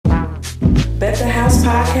Bet the House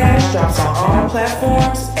podcast drops on all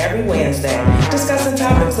platforms every Wednesday, discussing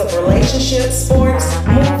topics of relationships, sports,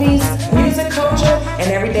 movies, music culture,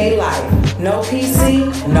 and everyday life. No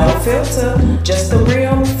PC, no filter, just the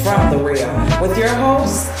real from the real. With your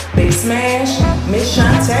hosts, Big Smash, Miss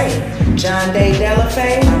Shantae, John Day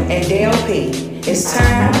Delafay, and Dale P. It's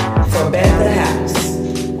time for Bet the House.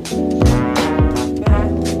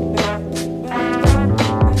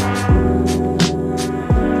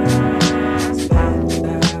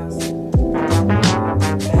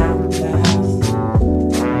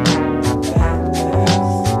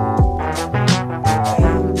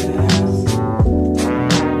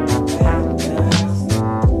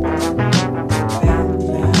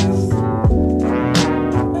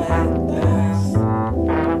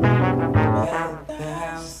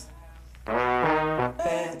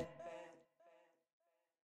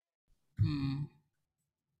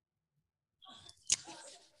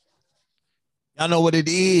 Y'all know what it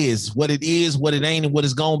is, what it ain't, and what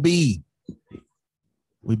it's gonna be.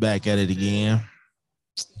 We back at it again.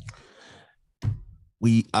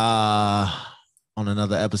 We are on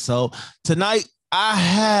another episode. Tonight, I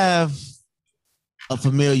have a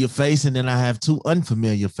familiar face, and then I have two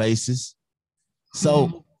unfamiliar faces.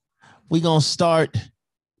 So we're gonna start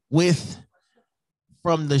with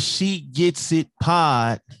from the She Gets It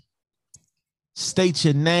pod. State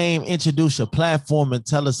your name, introduce your platform, and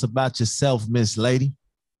tell us about yourself, Miss Lady.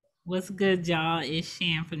 What's good, y'all? It's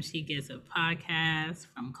Shan from She Gets It podcast,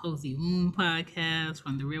 from Cozy Womb podcast,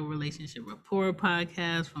 from the Real Relationship Rapport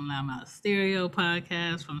podcast, from Loudmouth Stereo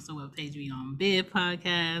podcast, from So What Page We On Bid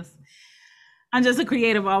podcast. I'm just a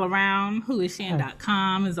creative all around.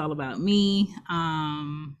 Whoisshan.com is all about me.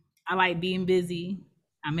 I like being busy.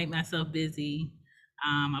 I make myself busy.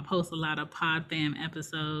 I post a lot of pod fam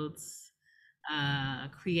episodes.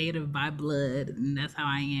 Creative by blood, and that's how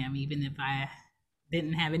I am. Even if I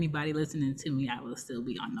didn't have anybody listening to me, I will still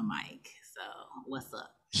be on the mic. So what's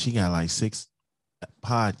up? She got like 6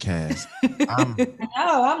 podcasts.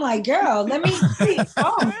 I'm like, girl, let me see. What's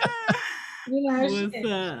up?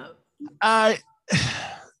 I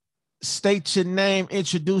state your name,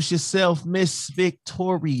 introduce yourself, Miss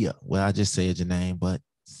Victoria. Well, I just said your name, but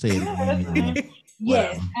say it again.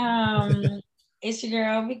 Yes. It's your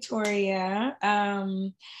girl, Victoria.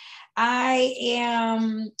 I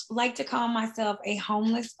am like to call myself a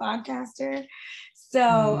homeless podcaster.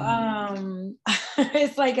 So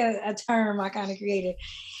it's like a term I kind of created.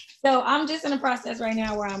 So I'm just in a process right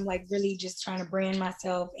now where I'm like really just trying to brand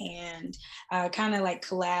myself and kind of like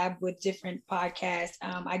collab with different podcasts.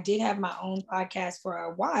 I did have my own podcast for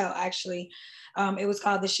a while, actually. It was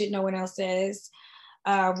called The Shit No One Else Says.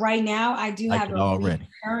 Right now, I do have a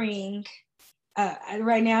recurring...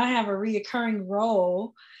 right now I have a reoccurring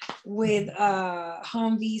role with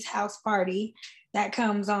Humvee's House Party that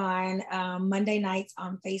comes on Monday nights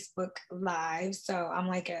on Facebook Live. So I'm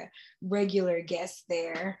like a regular guest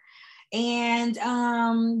there. And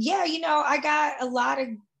I got a lot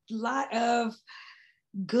of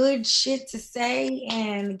good shit to say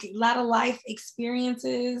and a lot of life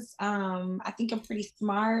experiences. I think I'm pretty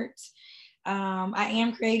smart. I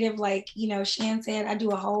am creative, like, Shan said. I do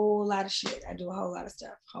a whole lot of shit. I do a whole lot of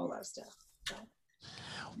stuff. So.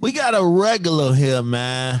 We got a regular here,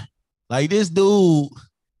 man. Like this dude,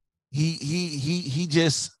 he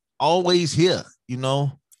just always here, We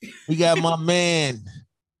got my man,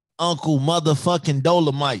 Uncle Motherfucking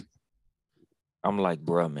Dolomite. I'm like,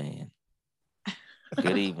 bruh, man.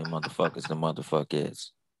 Good evening, motherfuckers and motherfuckers.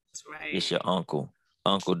 That's right. It's your Uncle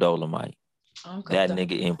Dolomite. That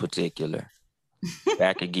nigga in particular.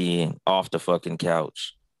 Back again, off the fucking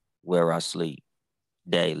couch where I sleep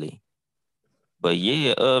daily. But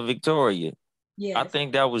yeah, Victoria. Yes. I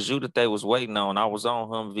think that was you that they was waiting on. I was on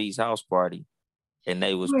Humvee's house party and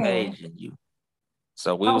they was paging you.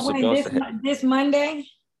 So we were supposed to this Monday?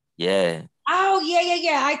 Yeah. Oh,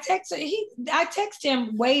 yeah. I texted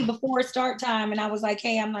him way before start time and I was like,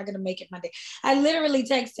 hey, I'm not gonna make it Monday. I literally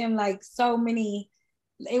texted him like so many.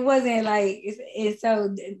 It wasn't like it's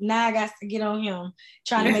so now I got to get on him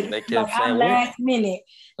trying to make it like I'm last minute.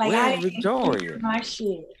 Like I Victoria my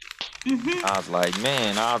shit. I was like,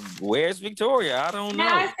 man, where's Victoria? I don't know.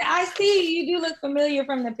 I see you do look familiar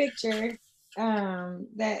from the picture.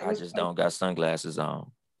 I just don't got sunglasses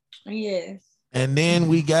on. Yes. And then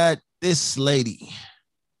we got this lady.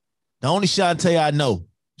 The only Shantae I know.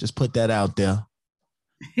 Just put that out there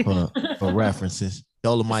for references.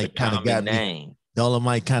 Dolomite kind of got me.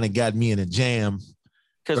 Dolomite kind of got me in a jam.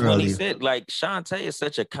 Because when he said, like, Shantae is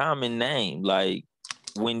such a common name. Like,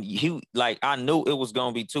 when I knew it was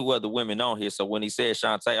going to be 2 other women on here. So when he said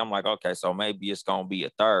Shantae, I'm like, okay, so maybe it's going to be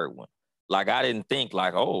a third one. Like I didn't think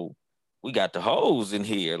like, oh, we got the hoes in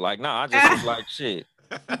here. Like, no, I just was like, shit.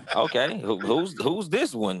 Okay, who's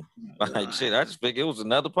this one? Like, shit, I just figured it was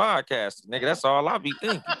another podcast. Nigga, that's all I be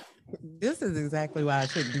thinking. This is exactly why I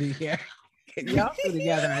shouldn't be here. Y'all two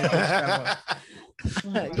together ain't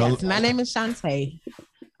trouble. Yes, my name is Shantae.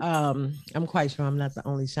 I'm quite sure I'm not the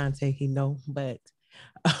only Shantae he know, but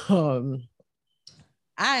I'm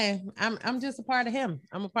just a part of him.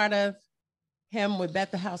 I'm a part of him with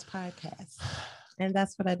Bet the House podcast, and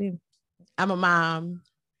that's what I do. I'm a mom.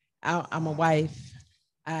 I'm a wife.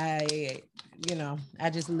 I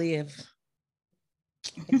just live.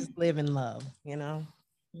 I just live in love, So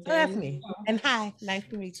that's me. And hi, nice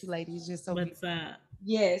to meet you, ladies. Just so What's up?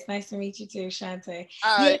 Yes, nice to meet you too, Shantae.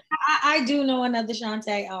 Right. Yeah, I do know another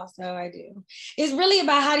Shantae also. I do. It's really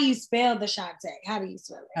about how do you spell the Shantae? How do you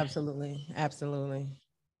spell it? Absolutely.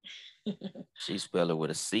 She spell it with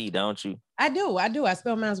a C, don't you? I do. I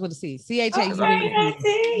spell mine with a C. C-H-A-U.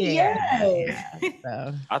 Yes.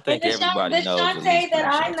 So. I think everybody knows. Shantae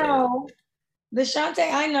that I know, the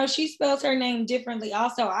Shantae I know, she spells her name differently.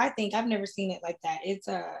 Also, I think I've never seen it like that. It's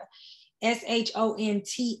Shonta,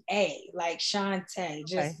 like Shantae.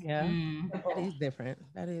 Just That is different.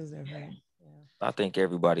 Yeah. I think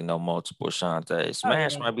everybody know multiple Shantae.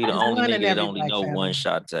 Smash might be the only nigga that only know one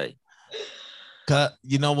Shantae.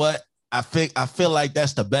 You know what? I feel like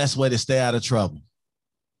that's the best way to stay out of trouble.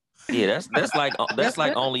 Yeah, that's like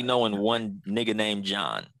only knowing one nigga named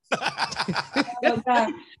John.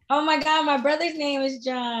 Oh my God, my brother's name is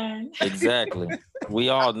John. Exactly. We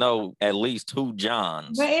all know at least 2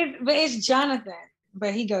 Johns. But it's Jonathan,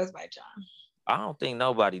 but he goes by John. I don't think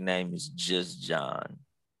nobody's name is just John.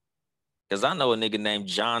 Because I know a nigga named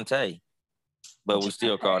John Tay, but we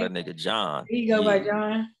still call that nigga John. He go by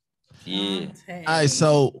John? Yeah. All right,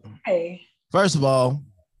 so first of all,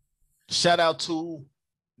 shout out to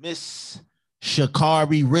Miss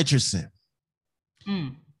Shakari Richardson.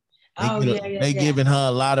 They giving her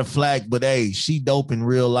a lot of flack, but hey, she dope in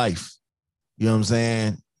real life. You know what I'm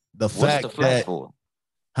saying? What's the flack for?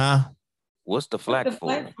 Huh? What's the flack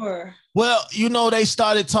for? Well, they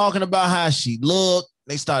started talking about how she looked.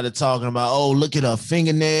 They started talking about, oh, look at her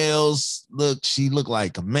fingernails. Look, she looked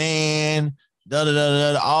like a man.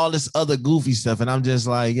 All this other goofy stuff. And I'm just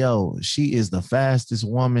like, yo, she is the fastest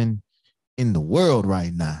woman in the world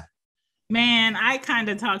right now. Man, I kind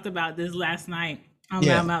of talked about this last night on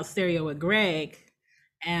Loud Mouth Stereo with Greg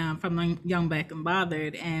from Young Black and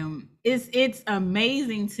Bothered. And it's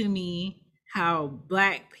amazing to me how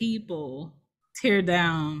Black people tear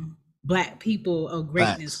down Black people of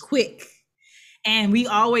greatness quick. And we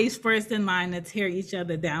always first in line to tear each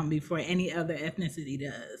other down before any other ethnicity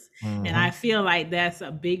does. Mm-hmm. And I feel like that's a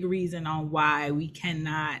big reason on why we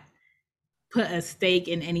cannot put a stake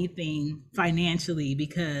in anything financially,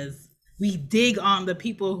 because we dig on the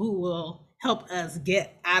people who will help us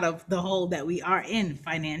get out of the hole that we are in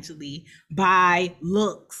financially by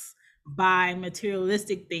looks, by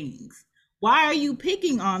materialistic things. Why are you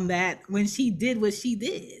picking on that when she did what she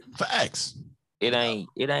did? Facts. It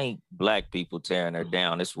ain't Black people tearing her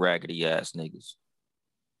down. It's raggedy ass niggas.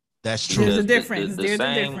 That's true. There's a difference. There's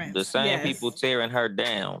a difference. The same people tearing her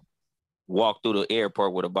down walk through the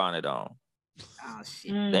airport with a bonnet on. Oh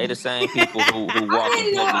shit. They the same people who walk.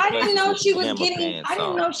 I didn't know she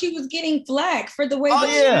was getting flack for the way.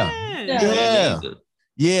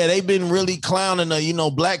 Yeah, they've been really clowning her,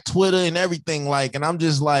 Black Twitter and everything, and I'm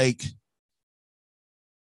just like,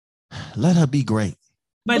 let her be great.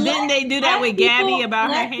 But then they do that with Gabby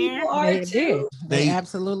about her hair. They did. They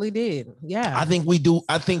absolutely did. Yeah. I think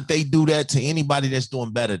they do that to anybody that's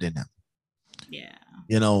doing better than them. Yeah.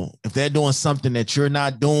 If they're doing something that you're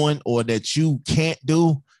not doing or that you can't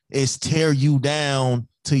do, it's tear you down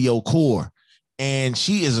to your core. And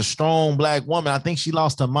she is a strong Black woman. I think she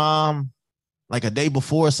lost her mom like a day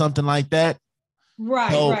before or something like that.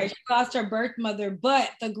 Right. She lost her birth mother,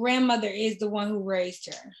 but the grandmother is the one who raised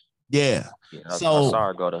her. Yeah. I saw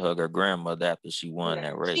her go to hug her grandmother after she won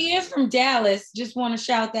that race. She is from Dallas. Just want to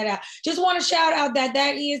shout that out. Just want to shout out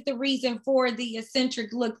that is the reason for the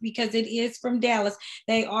eccentric look, because it is from Dallas.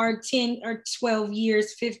 They are 10 or 12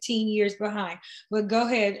 years, 15 years behind. But go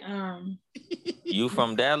ahead. You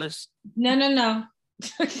from Dallas? No.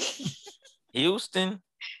 Houston?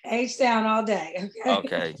 H-Town all day.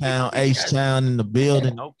 Okay. H-Town in the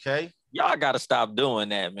building. Okay. Y'all gotta stop doing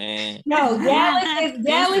that, man. No,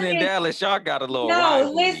 Dallas, y'all got a little.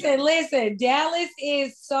 No, listen. Dallas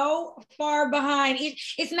is so far behind.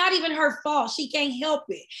 It's not even her fault. She can't help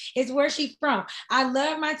it. It's where she's from. I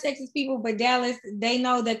love my Texas people, but Dallas, they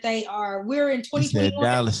know that we're in 2021.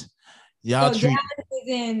 Dallas. Dallas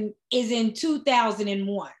is in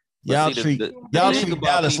 2001. Y'all treat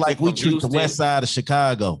Dallas like we treat the West Side of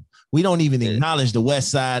Chicago. We don't even acknowledge the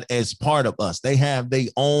West Side as part of us. They have their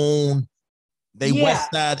own,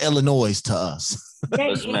 West Side Illinois to us.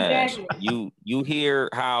 Exactly. You hear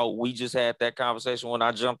how we just had that conversation when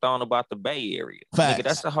I jumped on about the Bay Area. Facts. Nigga,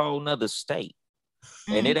 that's a whole nother state.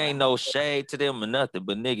 And it ain't no shade to them or nothing,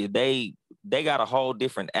 but nigga, they got a whole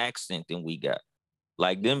different accent than we got.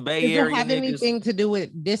 Like them Bay Area. Does it have anything to do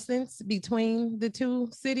with distance between the two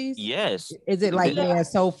cities? Yes. Is it like they're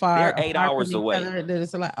so far? They're 8 hours away.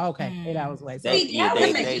 It's like, okay, 8 hours away. They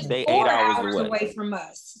 8 hours away from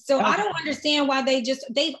us. So I don't understand why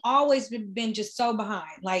they've always been just so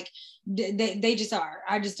behind. Like they just are.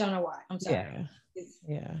 I just don't know why. I'm sorry.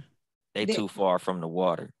 Yeah. They too far from the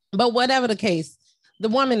water. But whatever the case, the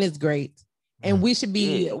woman is great. And we should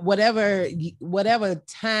be whatever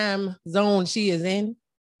time zone she is in.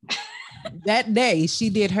 That day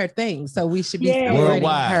she did her thing, so we should be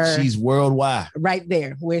worldwide. Her she's worldwide, right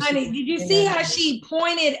there. Honey, did you see how she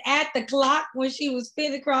pointed at the clock when she was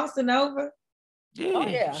fit crossing over?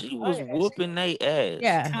 Yeah, she was whooping their ass.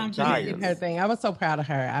 Yeah, she did her thing. I was so proud of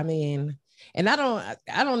her. I mean, and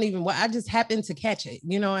I just happened to catch it,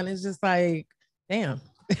 and it's just like, damn.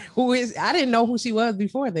 I didn't know who she was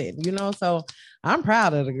before then, so I'm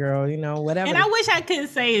proud of the girl, whatever. And I wish I could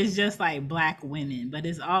say it's just like Black women, but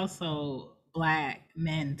it's also Black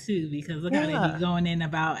men too, because look how they be going in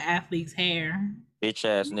about athletes' hair. Bitch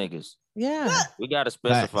ass niggas. Yeah. We got to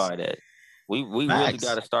specify that. We really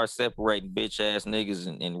got to start separating bitch ass niggas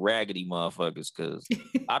and raggedy motherfuckers, because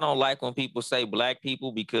I don't like when people say Black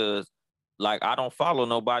people, because like, I don't follow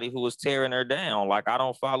nobody who is tearing her down. Like, I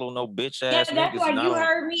don't follow no bitch ass niggas. That's why you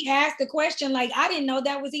heard me ask the question. Like, I didn't know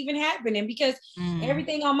that was even happening, because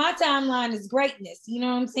everything on my timeline is greatness. You know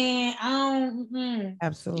what I'm saying?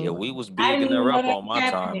 Absolutely. Yeah, we was bigging her up on my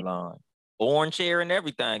timeline. Orange hair and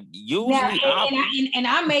everything. Usually, and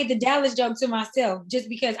I made the Dallas joke to myself just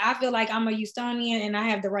because I feel like I'm a Houstonian and I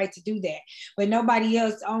have the right to do that. But nobody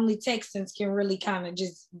else, only Texans can really kind of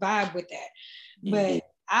just vibe with that. But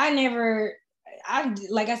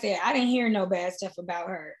like I said, I didn't hear no bad stuff about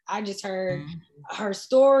her. I just heard her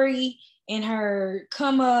story and her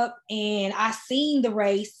come up, and I seen the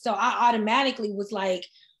race. So I automatically was like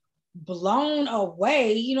blown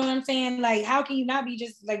away. You know what I'm saying? Like, how can you not be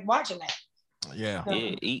just like watching that? Yeah.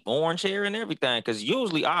 Eat orange hair and everything. Because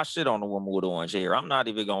usually I shit on a woman with orange hair. I'm not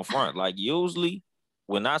even gonna front. Like, usually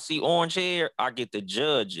when I see orange hair, I get the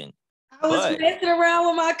judging. I was messing around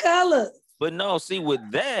with my colors. But no, see, with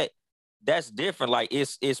that's different. Like,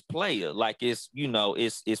 it's player. Like, it's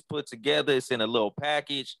it's put together. It's in a little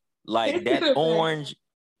package. Like, that orange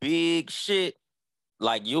big shit.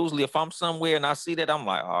 Like, usually if I'm somewhere and I see that, I'm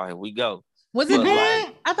like, oh, here we go. Was it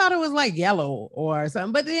like, I thought it was like yellow or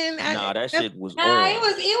something, but then that shit was orange.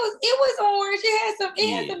 It was orange. It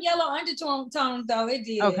had some yellow undertones though. It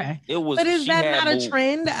did. Okay. It was. But is that not a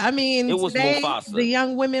trend? I mean, it was today Mufasa. The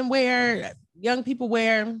young people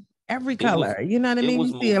wear every color. You know what I mean?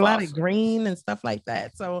 You see a lot of green and stuff like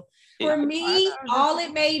that. So for me, all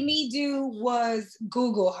it made me do was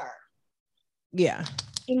Google her. Yeah.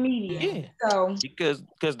 Immediately. Yeah. So because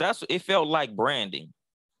it felt like branding.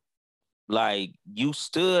 Like, you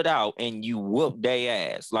stood out and you whooped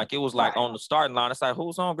their ass. Like, it was like on the starting line. It's like,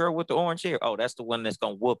 who's on girl with the orange hair? Oh, that's the one that's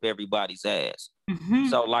gonna whoop everybody's ass.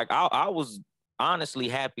 So like, I was honestly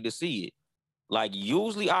happy to see it. Like,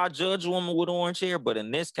 usually I judge a woman with orange hair, but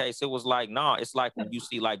in this case, it was like, nah, it's like when you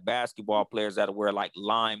see like basketball players that wear like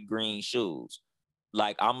lime green shoes.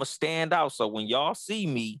 Like, I'ma stand out. So when y'all see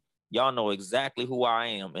me, y'all know exactly who I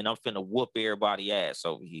am, and I'm finna whoop everybody ass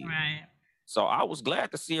over here. Right. So I was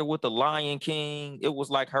glad to see her with the Lion King. It was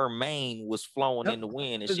like her mane was flowing in the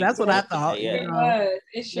wind. And that's what I thought. It was.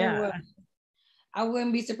 It sure was. I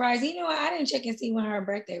wouldn't be surprised. You know what? I didn't check and see when her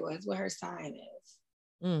birthday was, what her sign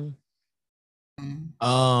is.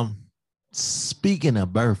 Speaking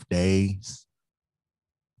of birthdays,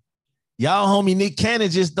 y'all homie Nick Cannon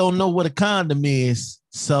just don't know what a condom is.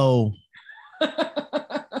 So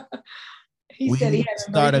we need to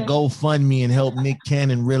start a GoFundMe and help Nick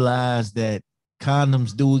Cannon realize that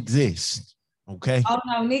condoms do exist. Okay. Oh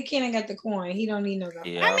no, Nick Cannon got the coin. He don't need no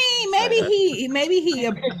GoFundMe. Yeah. I mean, maybe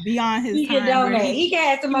he beyond his time. Donate. He can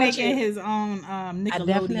have some making his own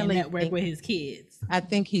Nickelodeon network with his kids. I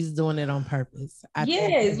think he's doing it on purpose.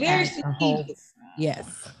 Yes, very strategic.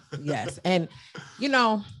 Yes. And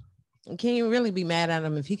can you really be mad at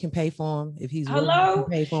him if he can pay for him? If he's willing to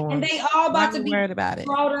pay for him, and they all about to be worried about it.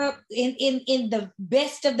 Brought up in the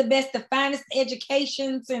best of the best, the finest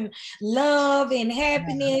educations and love and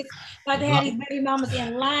happiness. About to have these baby mamas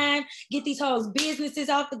in line, get these whole businesses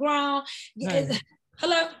off the ground.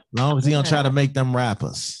 Hello. Long as he don't try to make them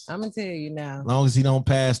rappers. I'm gonna tell you now. Long as he don't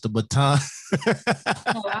pass the baton.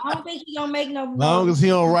 No, I don't think he gonna make no. Long as he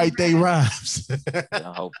don't write they rhymes. I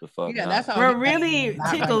hope the fuck. Yeah, not. that's all. What really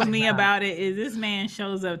tickles me about it is this man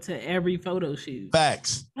shows up to every photo shoot.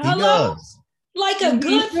 Facts. He Hello? does. Like a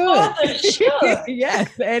good father should. Yes,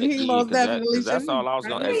 and he most definitely that's all I was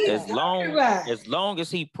gonna. As Right. long as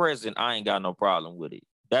he present, I ain't got no problem with it.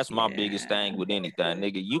 That's my biggest thing with anything,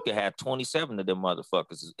 nigga. You can have 27 of them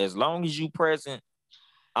motherfuckers. As long as you present,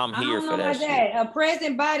 I'm here for that shit. A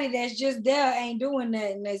present body that's just there ain't doing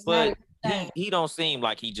nothing. That's But not he don't seem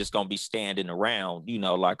like he just gonna be standing around, you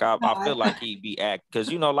know. Like I feel like he'd be because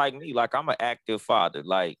you know, like me, like I'm an active father.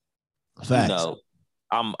 Like Facts. you know,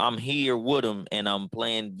 I'm here with him and I'm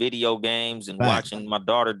playing video games and watching my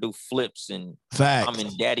daughter do flips and I'm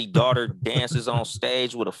in daddy-daughter dances on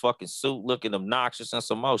stage with a fucking suit looking obnoxious and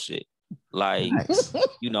some more shit. Like,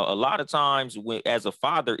 you know, a lot of times as a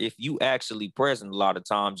father, if you actually present, a lot of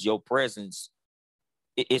times your presence,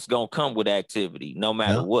 it's going to come with activity no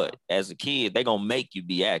matter what. As a kid, they're going to make you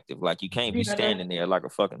be active. Like you can't be standing there like a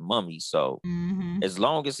fucking mummy. So as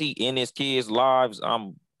long as he in his kids' lives,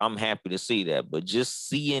 I'm happy to see that. But just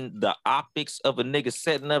seeing the optics of a nigga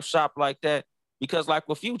setting up shop like that, because like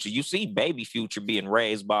with Future, you see baby Future being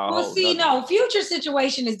raised by a whole Future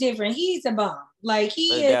situation is different. He's a bum. Like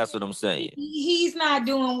that's what I'm saying. He's not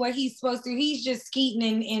doing what he's supposed to. He's just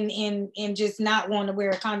skeeting and just not want to wear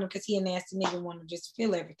a condom because he a nasty nigga want to just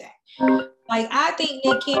feel everything. Like I think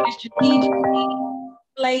Nick Cannon strategically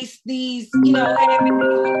place these, you know,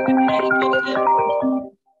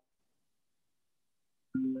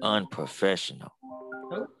 unprofessional.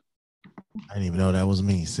 I didn't even know that was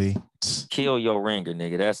me. See, kill your ringer,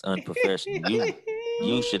 nigga. That's unprofessional.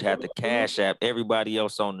 You should have to cash app everybody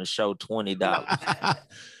else on the show $20.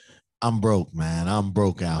 I'm broke, man. I'm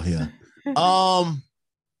broke out here.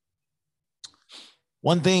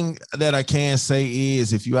 One thing that I can say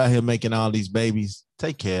is, if you out here making all these babies,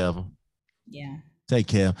 take care of them. Yeah. Take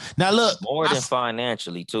care of them. Now look, more than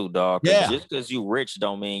financially too, dog. Yeah. Just because you rich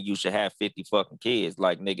don't mean you should have 50 fucking kids.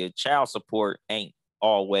 Like, nigga, child support ain't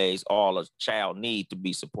always all a child need to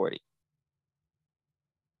be supported.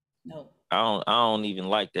 No. I don't even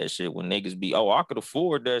like that shit when niggas be, I could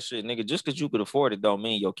afford that shit, nigga. Just because you could afford it don't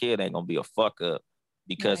mean your kid ain't gonna be a fuck up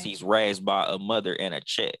because he's raised by a mother and a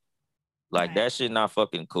check. Like that shit not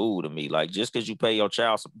fucking cool to me. Like just because you pay your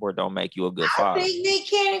child support don't make you a good father. I think Nick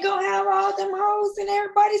Cannon gonna have all them hoes and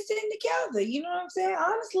everybody sitting together. You know what I'm saying?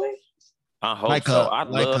 Honestly. I hope so. I'd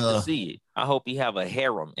love to see it. I hope he have a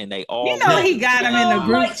harem and they all. You know he got him in the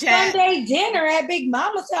group chat. Sunday dinner at Big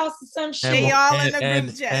Mama's house or some shit. They all in the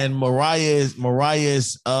group chat. And Mariah's she's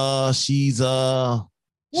Mariah's kids are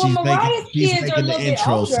a little bit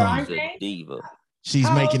older, aren't they? She's a diva. She's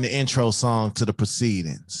making the intro song to the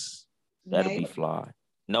proceedings. That'll be fly.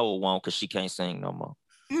 No, it won't because she can't sing no more.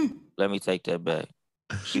 Let me take that back.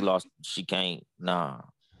 She lost. She can't. Nah.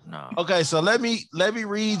 Okay, so let me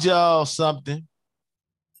read y'all something,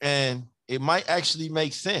 and it might actually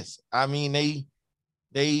make sense. I mean,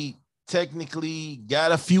 they technically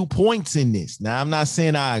got a few points in this. Now, I'm not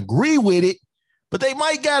saying I agree with it, but they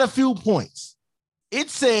might got a few points. It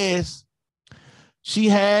says she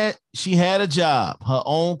had a job, her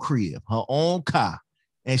own crib, her own car,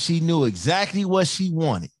 and she knew exactly what she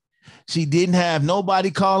wanted. She didn't have nobody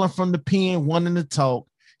calling from the pen wanting to talk.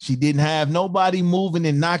 She didn't have nobody moving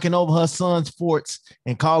and knocking over her son's forts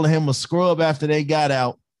and calling him a scrub after they got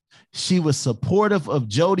out. She was supportive of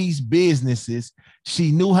Jody's businesses.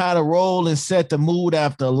 She knew how to roll and set the mood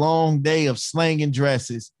after a long day of slanging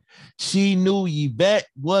dresses. She knew Yvette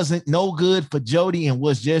wasn't no good for Jody and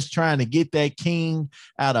was just trying to get that king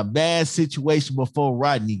out of a bad situation before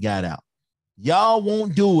Rodney got out. Y'all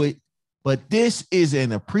won't do it, but this is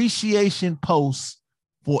an appreciation post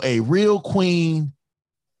for a real queen,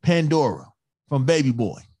 Pandora from Baby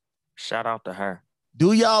Boy. Shout out to her.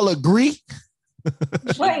 Do y'all agree?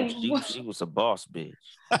 She was a boss bitch.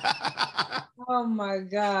 Oh my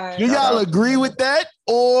God. Do y'all agree with that?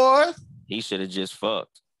 Or he should have just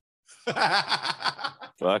fucked.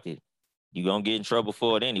 Fuck it. You gonna get in trouble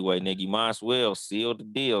for it anyway, nigga. You might as well seal the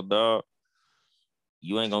deal, dog.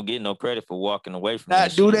 You ain't gonna get no credit for walking away from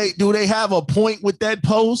that. Do they have a point with that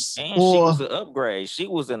post? And she was an upgrade. She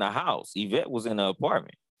was in a house. Yvette was in an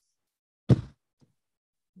apartment.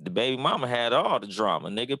 The baby mama had all the drama.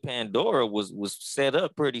 Nigga, Pandora was set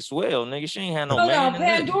up pretty swell. Nigga, she ain't had no man.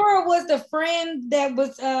 Pandora was the friend that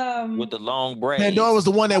was with the long braids. Pandora was the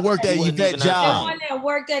one that worked at Yvette's job. The one that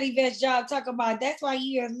worked at Yvette's job. Talk about that's why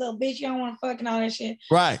you're a little bitch. You don't want to fucking all that shit.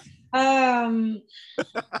 Right.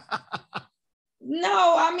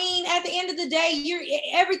 No, I mean, at the end of the day,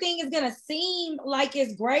 everything is gonna seem like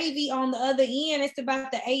it's gravy on the other end. It's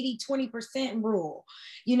about the 80-20% rule.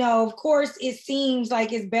 You know, of course, it seems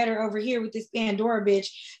like it's better over here with this Pandora bitch,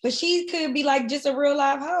 but she could be like just a real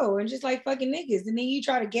live hoe and just like fucking niggas. And then you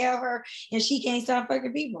try to gal her and she can't stop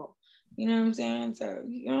fucking people. You know what I'm saying? So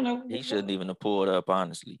you don't know. He shouldn't even have pulled up,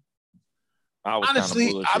 honestly. I was honestly,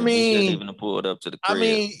 kind of bullshit. He shouldn't even have pulled up to the crib. I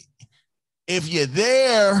mean, if you're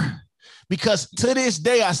there, because to this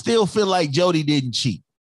day, I still feel like Jody didn't cheat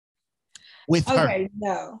with her. Okay,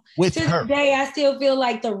 no. With to her. this day, I still feel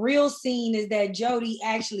like the real scene is that Jody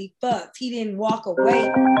actually fucked. He didn't walk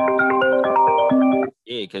away.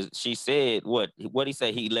 Yeah, because she said what he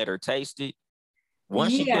said, he let her taste it.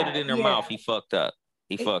 Once she put it in her mouth, he fucked up.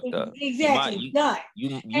 He fucked up. Exactly. Done.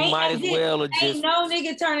 You might as well have just ain't no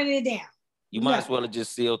nigga turning it down. You might as well have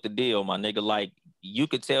just sealed the deal, my nigga. Like you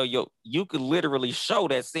could literally show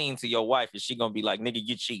that scene to your wife and she gonna be like, nigga,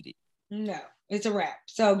 you cheated. No, it's a wrap.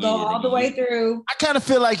 So go all the way through. I kind of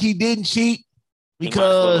feel like he didn't cheat because he might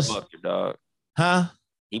as well have fucked your dog. Huh?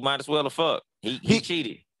 He might as well have fucked. He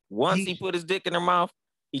cheated. Once he put his dick in her mouth,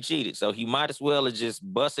 he cheated. So he might as well have just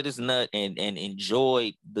busted his nut and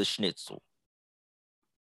enjoyed the schnitzel.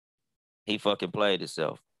 He fucking played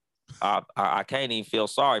himself. I can't even feel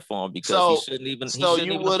sorry for him because he shouldn't even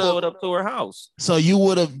have pulled up to her house. So you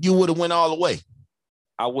would have went all the way.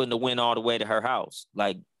 I wouldn't have went all the way to her house.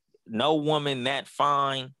 Like no woman that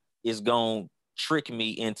fine is gonna trick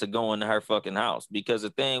me into going to her fucking house because the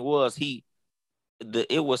thing was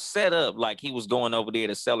it was set up like he was going over there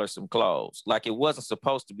to sell her some clothes. Like it wasn't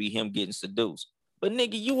supposed to be him getting seduced. But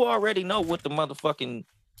nigga, you already know what the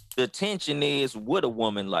tension is with a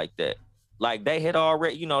woman like that. Like they had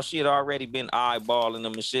already, she had already been eyeballing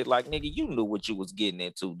them and shit. Like, nigga, you knew what you was getting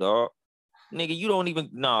into, dog. Nigga, you don't even,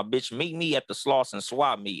 bitch, meet me at the Sloss and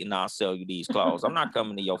Swap meet and I'll sell you these clothes. I'm not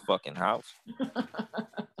coming to your fucking house.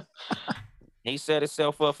 He set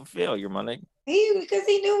himself up for failure, my nigga. Because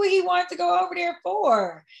he knew what he wanted to go over there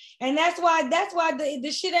for. And that's why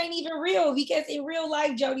the shit ain't even real because in real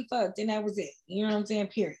life, Jody fucked and that was it. You know what I'm saying?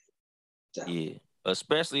 Period. So. Yeah.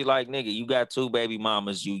 Especially like, nigga, you got 2 baby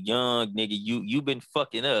mamas, you young, nigga, you been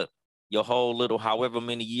fucking up your whole little however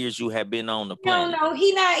many years you have been on the planet. No,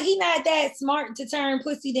 he not that smart to turn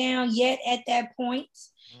pussy down yet at that point.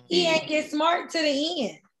 He ain't get smart to the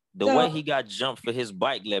end. The way he got jumped for his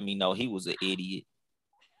bike let me know he was an idiot.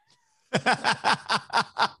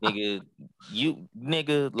 I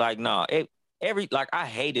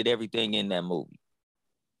hated everything in that movie.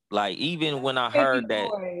 Like even when I heard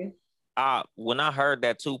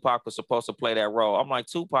that Tupac was supposed to play that role, I'm like,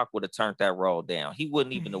 Tupac would have turned that role down. He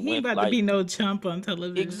wouldn't even have went. He about to be no chump on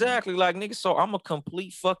television. Exactly, like nigga. So I'm a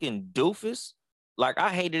complete fucking doofus. Like I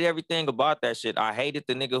hated everything about that shit. I hated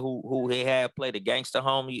the nigga who he had play the gangster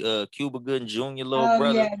homie, Cuba Gooding Jr. little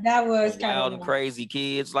brother. Yeah, that was Wild and Crazy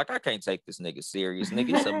Kids. Like I can't take this nigga serious.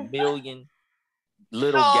 Nigga, it's a million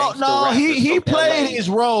little gangster rappers. He played his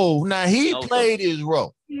role. Now he played his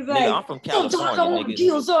role. He's nigga, like, I'm from California. I want to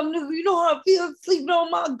kill some nigga. You know how I feel sleeping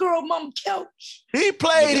on my girl mama couch. He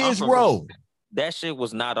played his role. That shit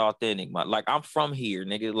was not authentic. Like I'm from here,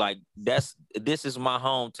 nigga. Like this is my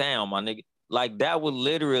hometown, my nigga. Like that would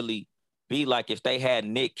literally be like if they had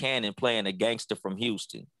Nick Cannon playing a gangster from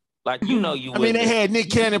Houston. Like you know you. I mean, they had Nick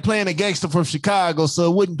Cannon playing a gangster from Chicago,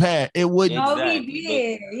 so it wouldn't pass. It wouldn't. Exactly. Oh, he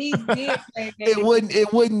did. He did.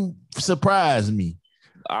 It wouldn't surprise me.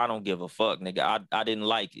 I don't give a fuck, nigga. I didn't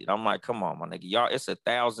like it. I'm like, come on, my nigga. Y'all, it's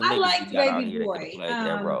 1,000 niggas. I liked Baby Boy.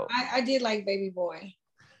 That role. I did like Baby Boy.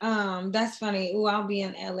 That's funny. Ooh, I'll be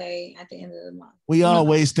in LA at the end of the month. We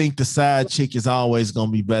always think the side chick is always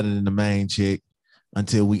gonna be better than the main chick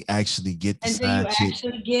until we actually get the side chick.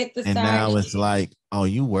 And now it's like, oh,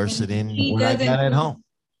 you worse than what I got at home.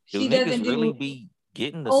 Do niggas really be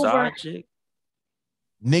getting the side chick?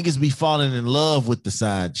 Niggas be falling in love with the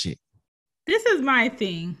side chick. This is my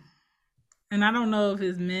thing. And I don't know if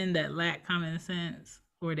it's men that lack common sense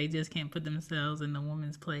or they just can't put themselves in the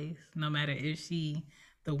woman's place, no matter if she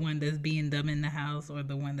the one that's being dumb in the house or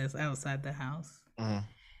the one that's outside the house.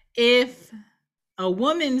 If a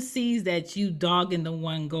woman sees that you dogging the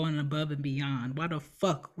one going above and beyond, why the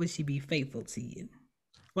fuck would she be faithful to you?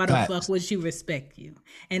 Why the fuck would she respect you?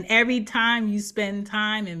 And every time you spend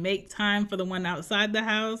time and make time for the one outside the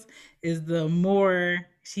house is the more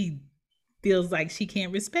she feels like she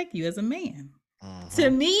can't respect you as a man. To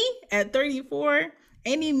me, at 34,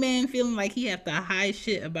 any man feeling like he have to hide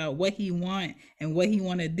shit about what he want and what he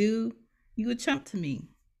want to do, you a chump to me.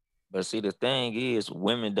 But see, the thing is,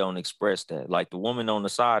 women don't express that. Like the woman on the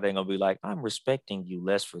side ain't gonna be like, I'm respecting you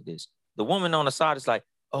less for this. The woman on the side is like,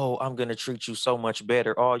 oh, I'm gonna treat you so much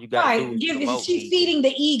better. All you gotta do is promote she's me. feeding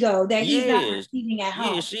the ego that he's not receiving at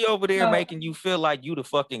home. Yeah, she over there making you feel like you the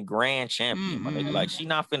fucking grand champion, my nigga. Like, she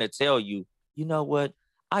not finna tell you, you know what?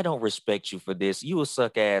 I don't respect you for this. You a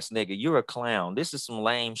suck ass nigga. You're a clown. This is some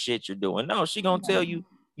lame shit you're doing. No, she gonna tell you,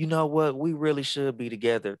 you know what? We really should be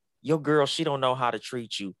together. Your girl, she don't know how to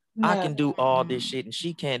treat you. I can do all this shit and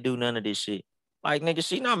she can't do none of this shit. Like, nigga,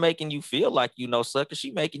 she not making you feel like you know sucker.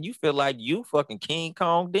 She making you feel like you fucking King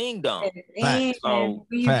Kong ding dong. And so,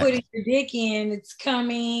 when you put your dick in, it's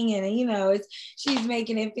coming, and you know, she's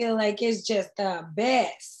making it feel like it's just the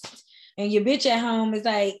best. And your bitch at home is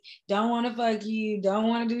like, don't want to fuck you, don't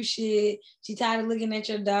want to do shit. She tired of looking at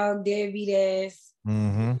your dog deadbeat ass.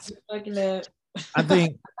 Fucking up.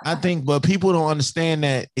 I think, but people don't understand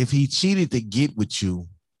that if he cheated to get with you,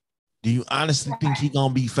 do you honestly think he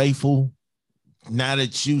gonna be faithful? Now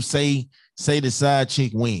that you say the side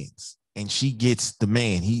chick wins and she gets the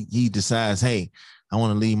man, he decides, hey, I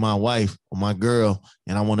want to leave my wife or my girl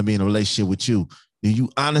and I want to be in a relationship with you. Do you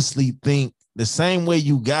honestly think the same way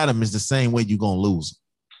you got him is the same way you're gonna lose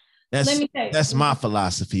him? That's my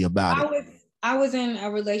philosophy about it. I was in a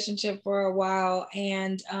relationship for a while,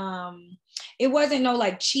 and it wasn't no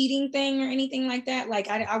like cheating thing or anything like that. Like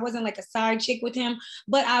I wasn't like a side chick with him,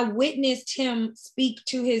 but I witnessed him speak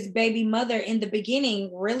to his baby mother in the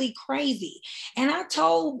beginning really crazy. And I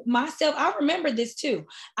told myself, I remember this too.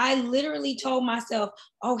 I literally told myself,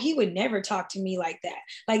 oh, he would never talk to me like that.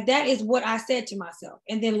 Like that is what I said to myself.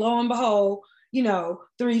 And then lo and behold, you know,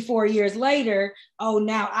 3-4 years later, oh,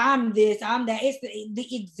 now I'm this, I'm that. It's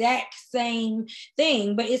the exact same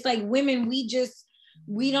thing. But it's like women,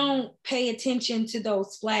 we don't pay attention to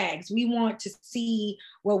those flags. We want to see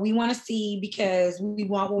what we want to see because we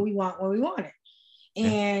want what we want when we want it.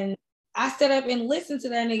 And I stood up and listened to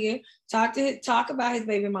that nigga talk about his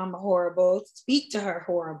baby mama horrible, speak to her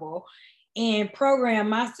horrible, and program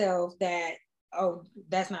myself that, oh,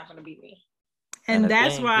 that's not going to be me. And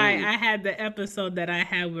that's why I had the episode that I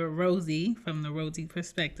had with Rosie from the Rosie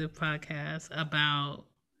Perspective podcast about,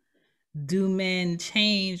 do men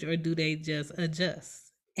change or do they just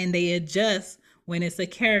adjust? And they adjust when it's a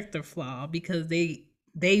character flaw because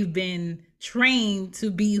they've been trained to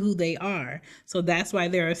be who they are. So that's why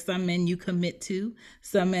there are some men you commit to,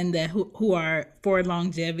 some men that who are for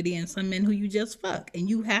longevity, and some men who you just fuck. And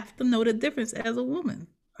you have to know the difference as a woman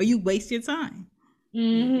or you waste your time.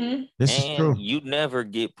 This is true. You never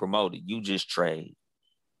get promoted. You just trade.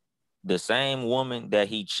 The same woman that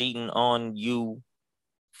he cheating on you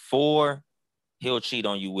for, he'll cheat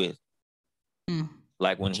on you with.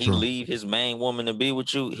 Like when he leave his main woman to be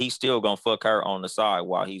with you, he's still gonna fuck her on the side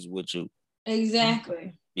while he's with you.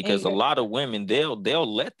 Exactly. Because a lot of women, they'll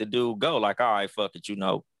let the dude go. Like, all right, fuck it, you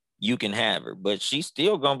know, you can have her, but she's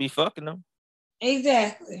still gonna be fucking him.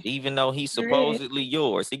 Exactly. Even though he's supposedly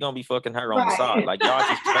yours, he gonna be fucking her on the side. Like, y'all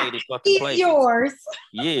just traded fucking places. He's yours.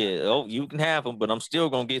 Yeah, oh, you can have him, but I'm still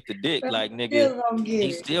gonna get the dick. Like, nigga,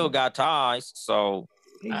 he still got ties. So,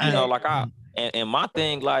 you know, like and my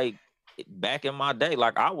thing, like back in my day,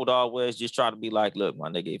 like I would always just try to be like, look, my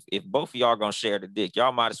nigga, if both of y'all gonna share the dick,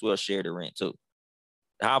 y'all might as well share the rent too.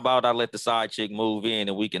 How about I let the side chick move in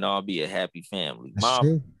and we can all be a happy family?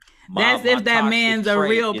 That's if that man's a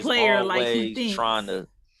real player, like he thinks. Trying to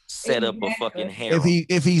set up a fucking harem.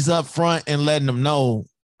 If he's up front and letting them know,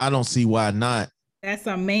 I don't see why not. That's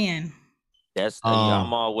a man. That's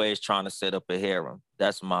I'm always trying to set up a harem.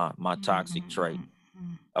 That's my toxic trait.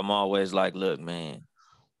 I'm always like, look, man,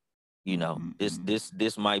 you know,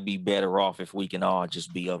 this might be better off if we can all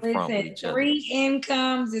just be up front with each other. 3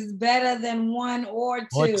 incomes is better than 1 or 2.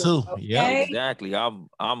 Or 2, okay? yeah, exactly.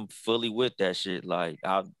 I'm fully with that shit. Like,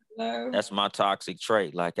 that's my toxic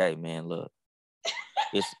trait. Like, hey, man, look,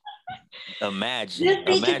 it's imagine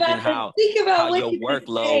how your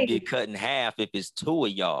workload get cut in half if it's 2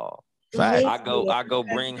 of y'all. Fact. I go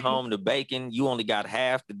bring home the bacon. You only got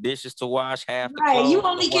half the dishes to wash, half the clothes you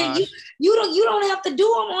only can you don't have to do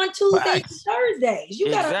them on Tuesdays and Thursdays. You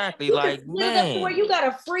exactly like man, where you got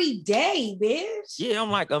a free day, bitch. Yeah,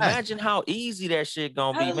 I'm like, imagine how easy that shit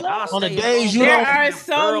gonna be. On the days you there are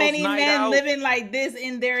so many men living like this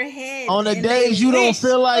in their head. On the days you don't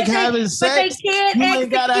feel like having sex, you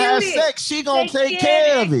ain't gotta have sex. She gonna take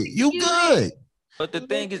care of it. You good. But the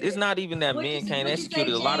thing is, it's not even that men can't execute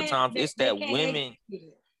it. A lot of times it's that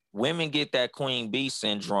women get that queen bee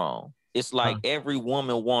syndrome. It's like every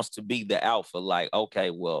woman wants to be the alpha. Like,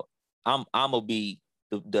 okay, well, I'm gonna be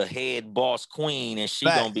the head boss queen and she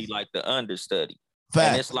gonna be like the understudy.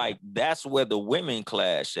 And it's like, that's where the women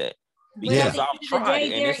clash at. because But I've at the end of the tried day,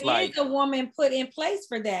 it, and there it's like is a woman put in place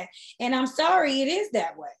for that. And I'm sorry, it is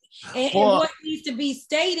that way. And what needs to be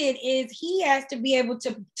stated is he has to be able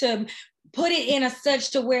to put it in a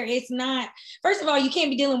such to where it's not, first of all, you can't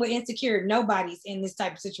be dealing with insecure. Nobody's in this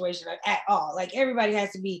type of situation at all. Like everybody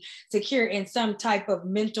has to be secure in some type of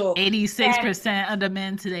mental. 86% of the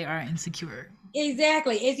men today are insecure.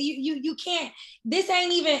 Exactly. It's you can't, this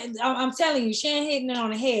ain't even, I'm telling you, Shan hitting it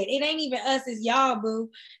on the head. It ain't even us, it's y'all, boo.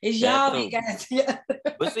 It's y'all that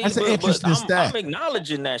got But see, that's an interesting stat. I'm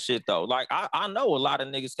acknowledging that shit though. Like I know a lot of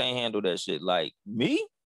niggas can't handle that shit. Like me,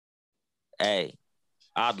 hey,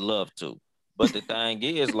 I'd love to. But the thing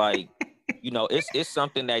is, like, you know, it's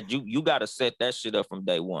something that you gotta set that shit up from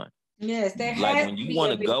day one. Yes, there like has when to you be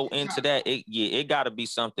want a to big go into that, it gotta be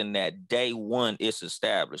something that day one is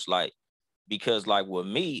established. Like, because like with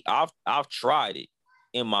me, I've tried it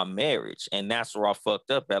in my marriage, and that's where I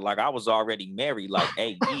fucked up at. Like I was already married like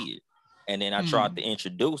 8 years, and then I tried to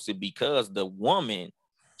introduce it because the woman,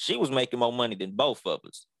 she was making more money than both of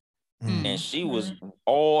us. And she was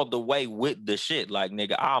all the way with the shit. Like,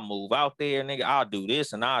 nigga, I'll move out there, nigga, I'll do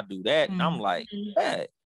this and I'll do that. And I'm like, hey,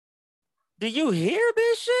 do you hear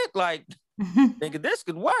this shit? Like, nigga, this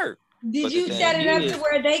could work. Did you set it up to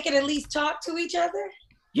where they could at least talk to each other?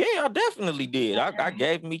 Yeah, I definitely did. I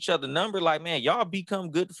gave them each other number. Like, man, y'all become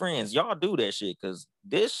good friends. Y'all do that shit because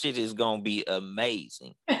this shit is gonna be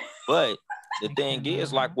amazing. But the thing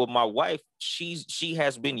is, like with my wife, she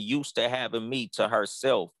has been used to having me to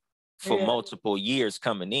herself for multiple years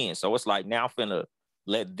coming in. So it's like now I'm finna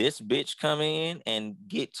let this bitch come in and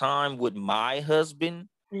get time with my husband.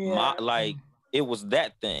 Like it was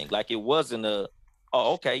that thing. Like it wasn't oh,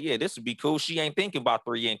 okay, yeah, this would be cool. She ain't thinking about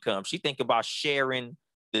 3 income. She think about sharing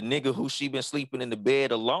the nigga who she been sleeping in the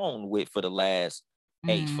bed alone with for the last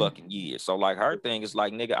 8 fucking years. So like her thing is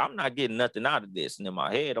like, nigga, I'm not getting nothing out of this. And in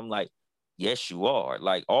my head, I'm like, yes, you are.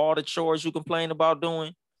 Like all the chores you complain about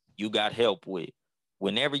doing, you got help with.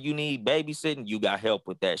 Whenever you need babysitting, you got help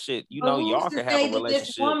with that shit. You know, y'all can have a relationship.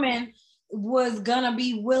 This woman was gonna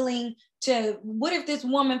be willing to, what if this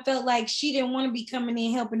woman felt like she didn't want to be coming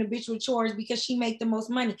in helping the bitch with chores because she make the most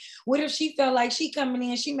money? What if she felt like she coming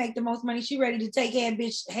in, she make the most money, she ready to take head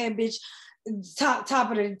bitch top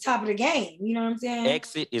of the game? You know what I'm saying?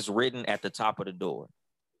 Exit is written at the top of the door.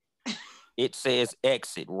 It says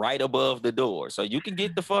exit right above the door, so you can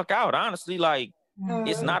get the fuck out. Honestly, like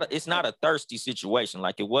it's not a thirsty situation.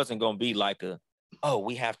 Like it wasn't gonna be like oh,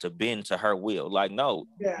 we have to bend to her will. Like no,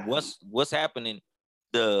 what's happening?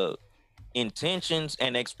 The intentions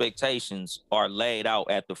and expectations are laid out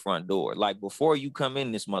at the front door. Like before you come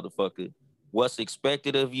in this motherfucker, what's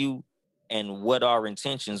expected of you and what our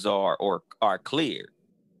intentions are or are clear.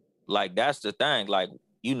 Like that's the thing. Like,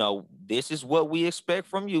 you know, this is what we expect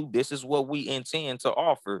from you. This is what we intend to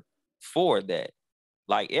offer for that.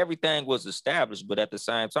 Like everything was established, but at the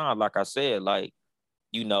same time, like I said, like,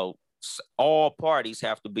 you know, all parties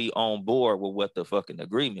have to be on board with what the fucking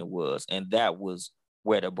agreement was. And that was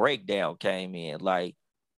where the breakdown came in. Like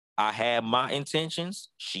I had my intentions,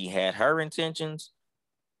 she had her intentions,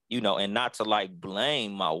 you know, and not to like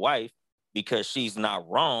blame my wife because she's not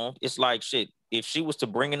wrong. It's like shit. If she was to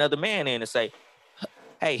bring another man in and say,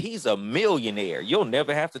 hey, he's a millionaire, you'll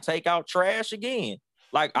never have to take out trash again.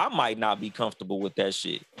 Like I might not be comfortable with that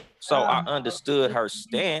shit. So I understood her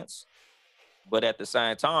stance, but at the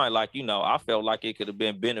same time, like, you know, I felt like it could have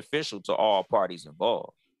been beneficial to all parties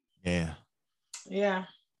involved. Yeah. Yeah.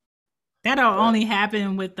 That'll only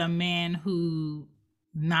happen with a man who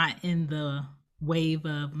not in the wave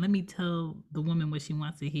of let me tell the woman what she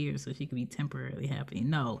wants to hear so she can be temporarily happy.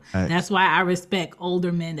 No, that's why I respect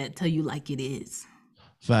older men that tell you like it is.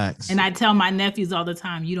 Facts. And I tell my nephews all the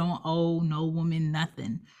time, you don't owe no woman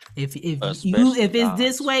nothing. If it's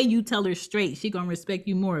this way, you tell her straight. She gonna respect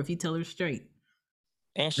you more if you tell her straight.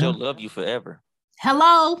 And she'll love you forever.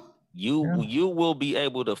 Hello. You will be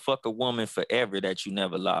able to fuck a woman forever that you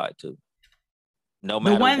never lied to. No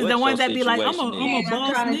matter the ones that be like, I'm a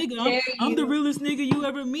boss nigga. I'm the realest nigga you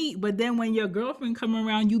ever meet. But then when your girlfriend come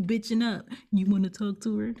around, you bitching up. You want to talk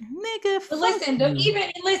to her, nigga. But listen,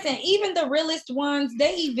 even the realest ones,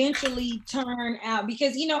 they eventually turn out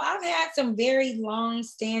because you know I've had some very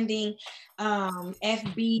long-standing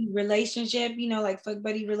FB relationship, you know, like fuck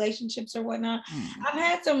buddy relationships or whatnot. I've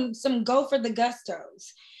had some go for the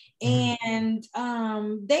gustos. And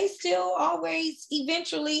they still always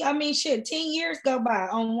eventually, I mean, shit, 10 years go by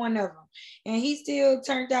on one of them. And he still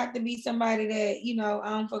turned out to be somebody that, you know,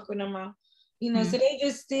 I don't fuck with no more. You know, so they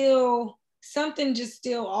just still, something just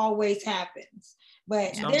still always happens.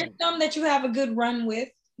 But there's some that you have a good run with,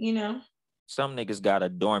 you know. Some niggas got a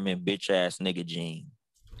dormant bitch ass nigga gene.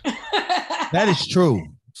 That is true.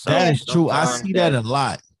 So That is true. I sometimes see that a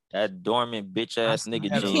lot. That dormant bitch ass nigga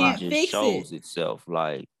that a gene lot. just shows itself.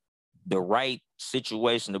 Like the right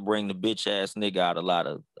situation to bring the bitch ass nigga out a lot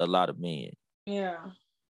of men. Yeah.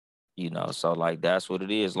 You know, so like that's what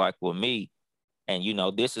it is. Like with me, and you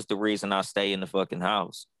know, this is the reason I stay in the fucking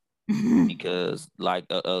house. Because like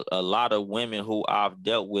a lot of women who I've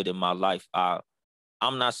dealt with in my life,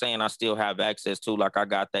 I'm not saying I still have access to, like I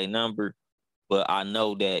got their number, but I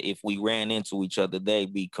know that if we ran into each other,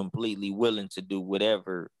 they'd be completely willing to do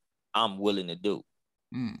whatever I'm willing to do.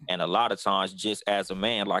 And a lot of times, just as a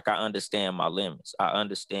man, like I understand my limits. I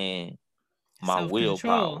understand my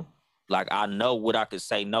willpower. Like I know what I could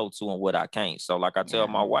say no to and what I can't. So like I tell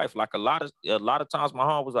my wife, like a lot of times my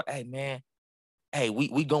home was like, hey man, hey,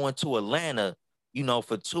 we going to Atlanta, you know,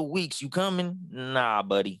 for 2 weeks. You coming? Nah,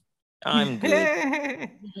 buddy. I'm good.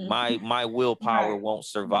 My willpower won't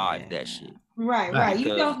survive that shit. Right.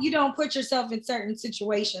 You don't put yourself in certain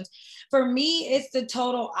situations. For me, it's the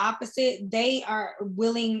total opposite. They are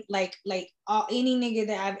willing, like any nigga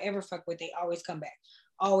that I've ever fucked with, they always come back.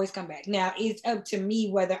 Always come back. Now it's up to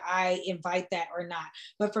me whether I invite that or not.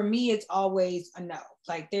 But for me, it's always a no.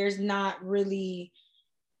 Like there's not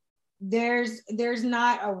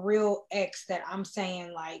not a real ex that I'm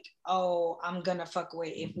saying like, oh, I'm gonna fuck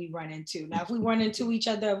with if we run into. Now, if we run into each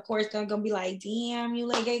other, of course, they're gonna be like, damn, you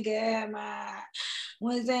look good,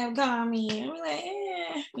 what's that call me? And we're like,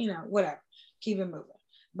 you know, whatever. Keep it moving.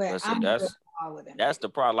 But I'm good with all of them. That's the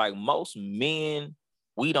problem. Like most men,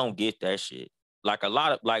 we don't get that shit. Like a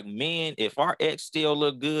lot of like men, if our ex still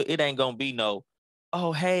look good, it ain't gonna be no,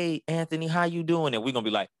 oh, hey, Anthony, how you doing? And we're gonna be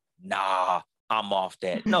like, nah, I'm off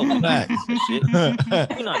that. No, we're not doing that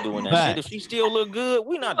shit. We're not doing that shit. If she still look good,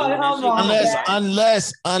 we're not doing that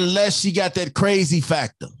shit. Unless she got that crazy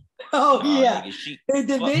factor. Oh yeah.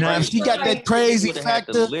 Nigga, now if she got that crazy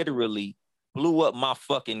factor, literally blew up my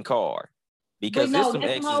fucking car. Because no,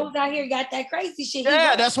 there's some hoes out here got that crazy shit.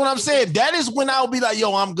 Yeah, that's what I'm saying. That is when I'll be like,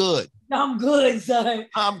 yo, I'm good. I'm good, son.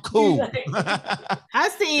 I'm cool.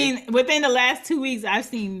 I've seen within the last 2 weeks, I've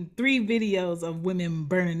seen 3 videos of women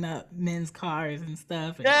burning up men's cars and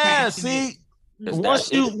stuff. And yeah, see,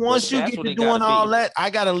 once you get to doing all that,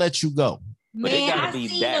 I gotta let you go. Man, I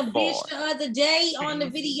seen a bitch the other day on the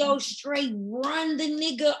video straight run the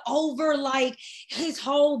nigga over, like his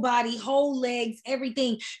whole body, whole legs,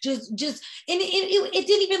 everything. Just, and it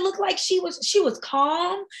didn't even look like she was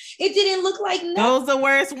calm. It didn't look like nothing. Those the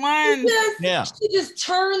worst ones. She just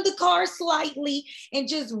turned the car slightly and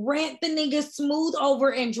just ran the nigga smooth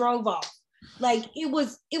over and drove off. Like it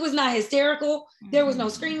was not hysterical. There was no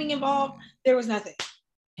screaming involved. There was nothing.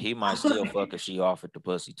 He might still fuck if she offered the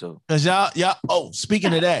pussy too. Cause y'all. Oh,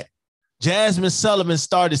 speaking of that, Jasmine Sullivan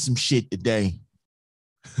started some shit today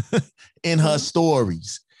in her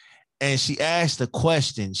stories, and she asked a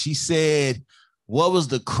question. She said, "What was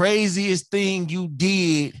the craziest thing you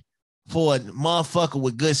did for a motherfucker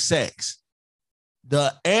with good sex?"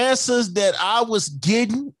 The answers that I was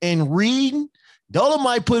getting and reading,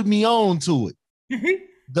 Dolomite put me on to it.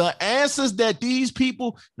 The answers that these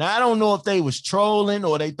people, now I don't know if they was trolling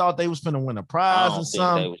or they thought they was finna win a prize or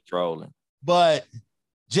something. They was trolling. But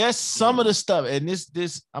just some of the stuff, and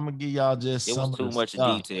this I'm gonna give y'all just it some was too of the much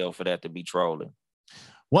stuff. detail for that to be trolling.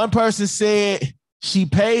 One person said she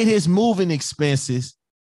paid his moving expenses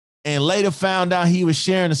and later found out he was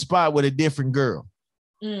sharing a spot with a different girl.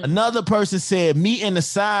 Another person said me and the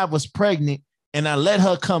side was pregnant and I let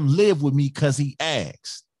her come live with me because he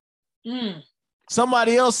asked.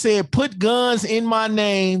 Somebody else said, put guns in my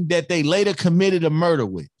name that they later committed a murder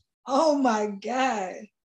with. Oh my God.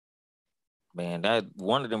 Man, that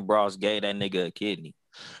one of them bras gave that nigga a kidney.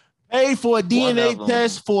 Paid for a DNA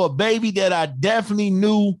test for a baby that I definitely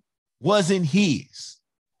knew wasn't his.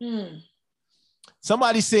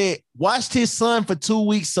 Somebody said, watched his son for 2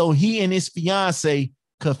 weeks so he and his fiance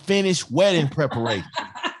could finish wedding preparation.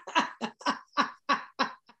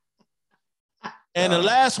 And the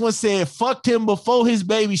last one said, fucked him before his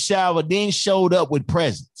baby shower, then showed up with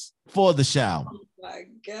presents for the shower. Oh my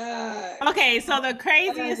God. Okay, so the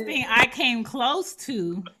craziest thing I came close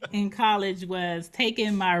to in college was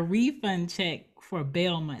taking my refund check for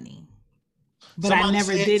bail money. But I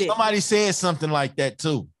never did it. Somebody said something like that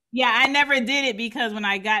too. Yeah, I never did it because when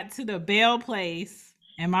I got to the bail place,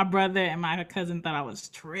 and my brother and my cousin thought I was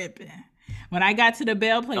tripping. When I got to the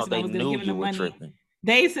bail place, and I was going to give them the money. Tripping.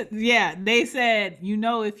 They said, you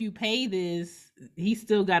know, if you pay this, he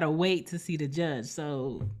still got to wait to see the judge.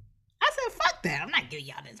 So I said, fuck that. I'm not giving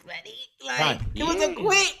y'all this money. Like, it was a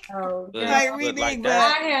quick,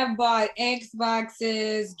 I have bought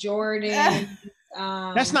Xboxes, Jordan.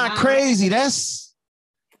 That's not crazy. That's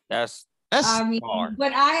That's I mean, hard.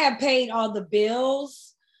 but I have paid all the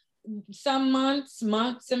bills some months and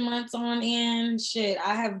months on end. Shit,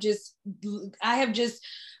 I have just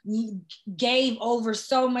gave over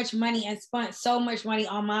so much money and spent so much money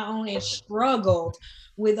on my own and struggled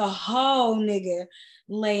with a whole nigga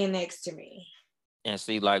laying next to me. And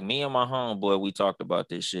see, like me and my homeboy, we talked about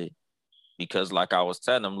this shit because, like I was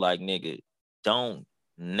telling him, like, nigga, don't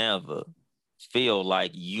never feel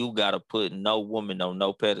like you gotta put no woman on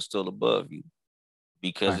no pedestal above you.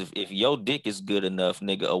 Because if your dick is good enough,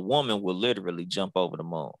 nigga, a woman will literally jump over the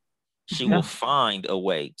moon. She will find a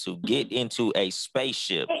way to get into a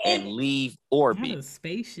spaceship and leave orbit. Not a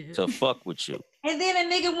spaceship. To fuck with you. And then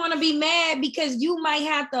a nigga want to be mad because you might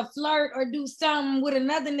have to flirt or do something with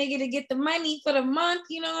another nigga to get the money for the month.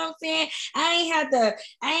 You know what I'm saying? I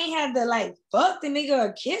ain't had to like fuck the nigga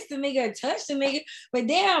or kiss the nigga or touch the nigga. But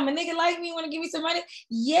damn, a nigga like me want to give me some money.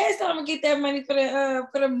 Yes, I'm gonna get that money for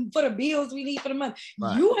the bills we need for the month.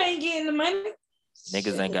 Right. You ain't getting the money.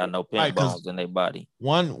 Niggas ain't got no pimp bones in their body.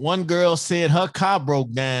 One girl said her car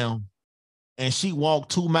broke down and she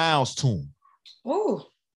walked 2 miles to him. Ooh.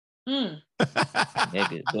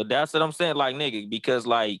 Nigga, but that's what I'm saying, like, nigga, because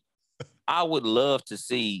like I would love to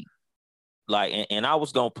see, like, and I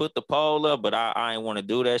was gonna put the poll up, but I ain't want to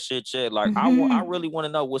do that shit yet. Like, I really want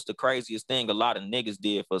to know what's the craziest thing a lot of niggas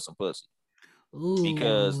did for some pussy. Ooh.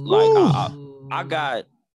 Because like I got,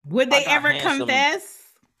 would they ever confess?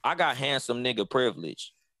 I got handsome nigga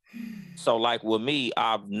privilege. So like with me,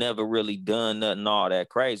 I've never really done nothing all that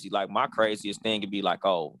crazy. Like my craziest thing could be like,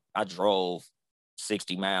 oh, I drove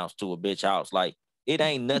 60 miles to a bitch house. Like it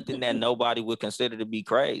ain't nothing that nobody would consider to be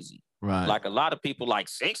crazy. Right. Like a lot of people like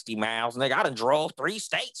 60 miles, nigga, I done drove 3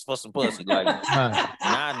 states for some pussy. Like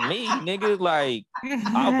not me, nigga. Like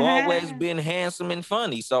I've always been handsome and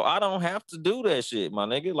funny, so I don't have to do that shit, my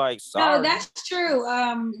nigga. Like sorry. No, that's true.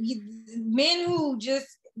 Men who just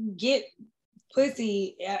get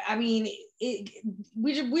pussy, I mean,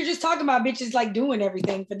 we're just talking about bitches like doing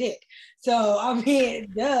everything for dick. So I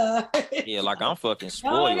mean, duh. Yeah, like I'm fucking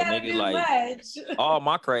spoiled, nigga. Like all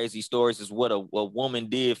my crazy stories is what a woman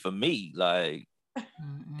did for me. Like,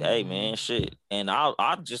 hey man, shit. And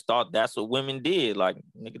I just thought that's what women did. Like,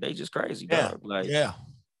 nigga, they just crazy, dog. Like, yeah.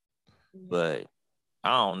 But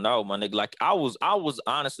I don't know, my nigga. Like, I was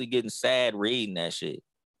honestly getting sad reading that shit.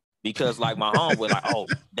 Because like my homeboy, like, oh,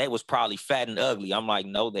 they was probably fat and ugly. I'm like,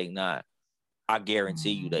 no, they not. I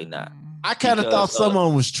guarantee you they not. I kind of thought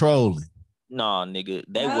someone was trolling. Nah, nigga,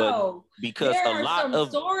 they wouldn't. Because there a lot some of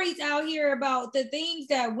stories out here about the things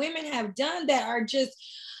that women have done that are just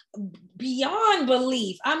beyond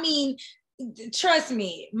belief. I mean, trust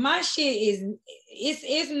me, my shit is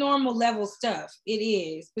it's normal level stuff. It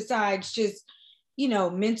is, besides just, you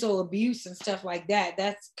know, mental abuse and stuff like that.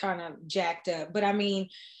 That's kind of jacked up. But I mean,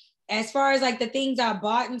 as far as like the things I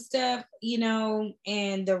bought and stuff, you know,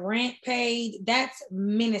 and the rent paid, that's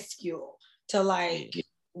minuscule to like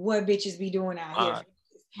what bitches be doing out here.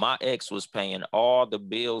 My ex was paying all the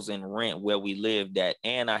bills and rent where we lived at,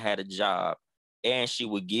 and I had a job, and she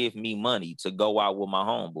would give me money to go out with my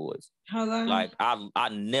homeboys. Hello? Like I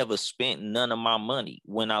never spent none of my money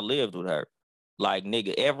when I lived with her. Like,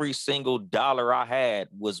 nigga, every single dollar I had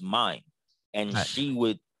was mine. And she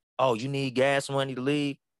would, oh, you need gas money to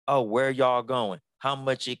leave? Oh, where y'all going? How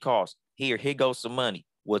much it costs? Here goes some money.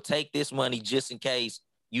 Well, take this money just in case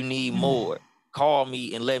you need more. Call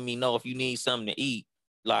me and let me know if you need something to eat.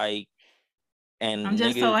 Like, and I'm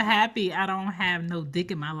just so happy I don't have no dick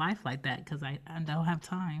in my life like that because I don't have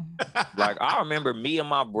time. Like, I remember me and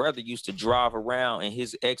my brother used to drive around in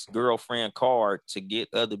his ex-girlfriend car to get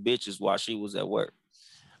other bitches while she was at work.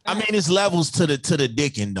 I mean, it's levels to the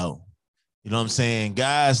dicking though. You know what I'm saying?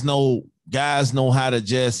 Guys know how to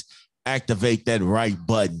just activate that right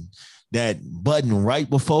button right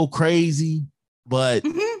before crazy. But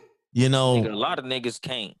you know, nigga, a lot of niggas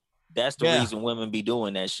can't. That's the reason women be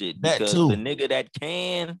doing that shit. Because the nigga that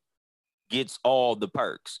can gets all the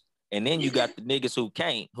perks. And then you got the niggas who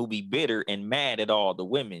can't, who be bitter and mad at all the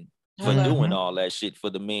women for doing all that shit for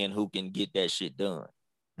the men who can get that shit done.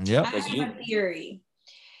 Yeah. I have a theory.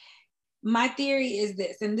 My theory is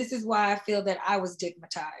this, and this is why I feel that I was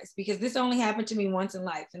stigmatized, because this only happened to me once in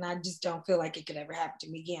life, and I just don't feel like it could ever happen to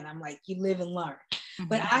me again. I'm like, you live and learn.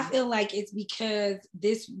 But I feel like it's because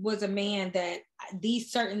this was a man that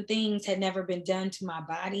these certain things had never been done to my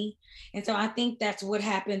body. And so I think that's what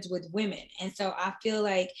happens with women. And so I feel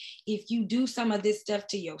like if you do some of this stuff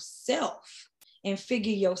to yourself and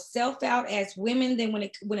figure yourself out as women, then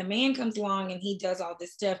when a man comes along and he does all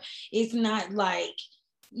this stuff, it's not like,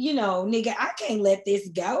 you know, nigga, I can't let this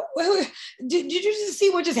go. Did you just see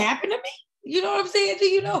what just happened to me? You know what I'm saying? Do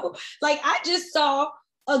you know? Like, I just saw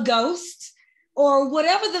a ghost or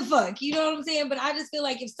whatever the fuck, you know what I'm saying? But I just feel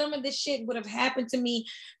like if some of this shit would have happened to me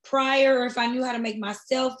prior, or if I knew how to make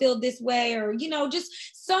myself feel this way, or, you know, just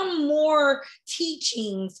some more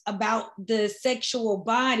teachings about the sexual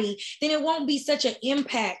body, then it won't be such an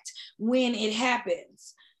impact when it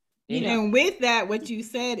happens. You know? And with that, what you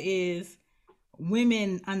said is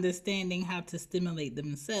women understanding how to stimulate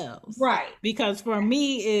themselves. Right. Because for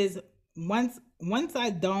me is once I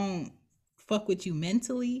don't fuck with you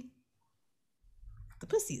mentally, the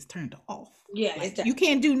pussy is turned off. Yeah, like, you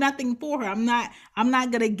can't do nothing for her. I'm not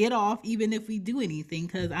gonna get off even if we do anything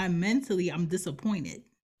because I'm disappointed.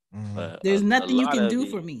 There's nothing you can do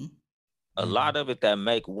for me. A lot of it that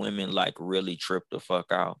make women like really trip the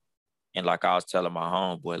fuck out. And like I was telling my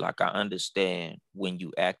homeboy, like I understand when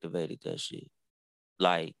you activated that shit.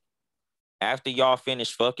 Like after y'all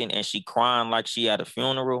finished fucking and she crying like she at a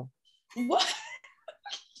funeral. What?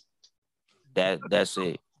 That's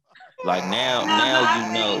it. Like now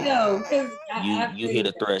you know you hit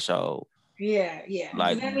a threshold. Yeah.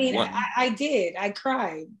 Like I mean, I did. I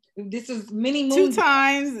cried. This is many moons. Two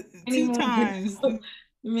times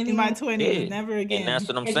in my 20s. Never again. And that's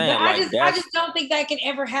what I'm saying. I just don't think that can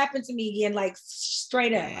ever happen to me again. Like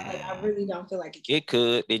straight up. Like, I really don't feel like it can. It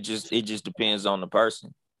could. It just depends on the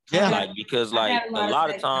person. Yeah. Like because like a lot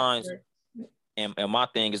of times, and my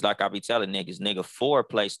thing is like I be telling niggas,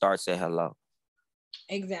 foreplay starts at hello.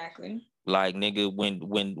 Exactly. Like nigga,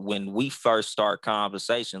 when we first start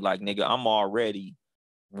conversation, like nigga, I'm already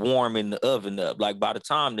warming the oven up. Like by the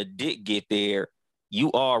time the dick get there, you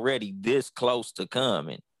already this close to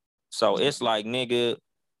coming. So it's like nigga,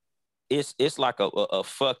 it's like a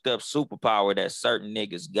fucked up superpower that certain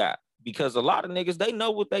niggas got. Because a lot of niggas, they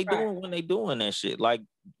know what they doing when they doing that shit. Like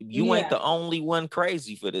you ain't the only one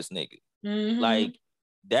crazy for this nigga. Like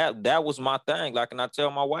that was my thing. Like, and I tell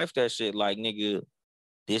my wife that shit, like, nigga,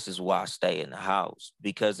 this is why I stay in the house.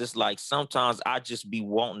 Because it's like sometimes I just be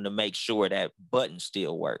wanting to make sure that buttons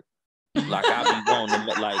still work. Like I be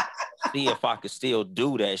wanting to like see if I could still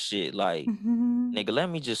do that shit. Like, nigga, let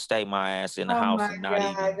me just stay my ass in the house and not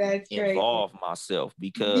even involve myself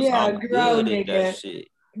because I'm good at that shit.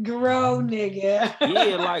 Grow, nigga.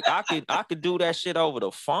 Yeah, like I could do that shit over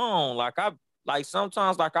the phone. Like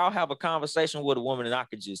sometimes like I'll have a conversation with a woman and I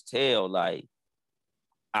could just tell like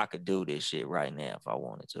I could do this shit right now if I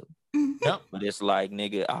wanted to. Yep. But it's like,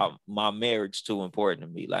 nigga, my marriage too important to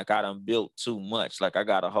me. Like I done built too much. Like I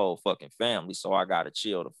got a whole fucking family, so I gotta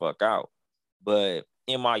chill the fuck out. But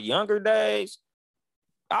in my younger days,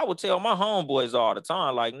 I would tell my homeboys all the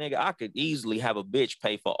time, like, nigga, I could easily have a bitch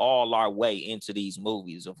pay for all our way into these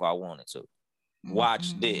movies if I wanted to.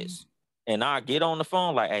 Watch this. And I get on the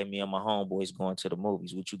phone like, hey, me and my homeboys going to the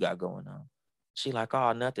movies. What you got going on? She like,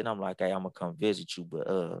 oh, nothing. I'm like, hey, I'm gonna come visit you, but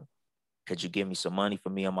could you give me some money for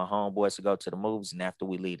me and my homeboys to go to the movies? And after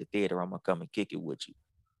we leave the theater, I'm gonna come and kick it with you.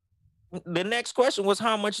 The next question was,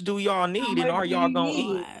 how much do y'all need? And are y'all gonna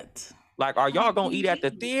eat? Like, are y'all gonna eat at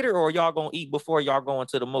the theater or y'all gonna eat before y'all going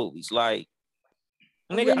to the movies? Like,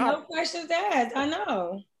 nigga, no questions asked. I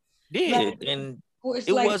know. Yeah, like, and it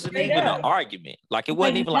like wasn't even an argument. Like, it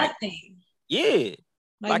wasn't even nothing. Like, yeah.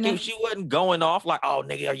 Like if she wasn't going off like, oh,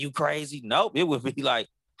 nigga, are you crazy? Nope. It would be like,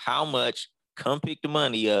 how much? Come pick the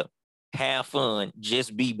money up, have fun,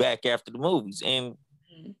 just be back after the movies. And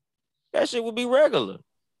that shit would be regular.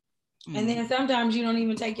 And then sometimes you don't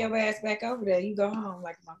even take your ass back over there. You go home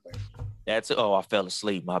like my friend. That's it. Oh, I fell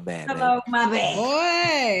asleep. My bad. Hello, baby. My bad.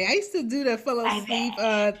 Boy, I used to do the fell asleep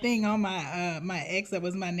thing on my ex that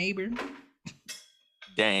was my neighbor.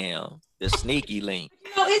 Damn, the sneaky link.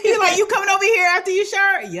 He's like, you coming over here after you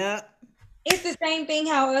shower? Yeah. It's the same thing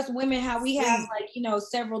how us women, how we have like, you know,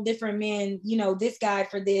 several different men, you know, this guy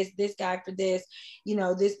for this guy for this, you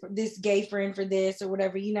know, this gay friend for this or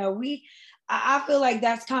whatever, you know, I feel like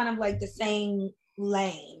that's kind of like the same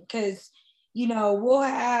lane because, you know, we'll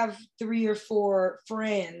have 3 or 4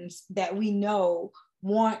 friends that we know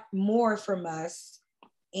want more from us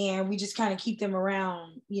and we just kind of keep them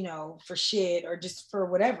around, you know, for shit or just for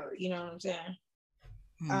whatever, you know what I'm saying?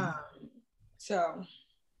 So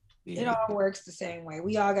it all works the same way.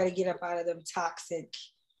 We all got to get up out of them toxic,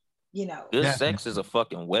 you know. Good sex is a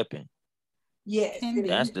fucking weapon. Yes.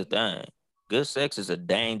 That's the thing. Good sex is a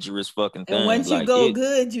dangerous fucking thing. And once you go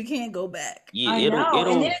good, you can't go back. Yeah, it'll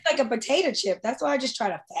and then it's like a potato chip. That's why I just try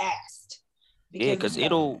to fast. Because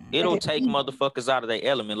it'll take motherfuckers out of their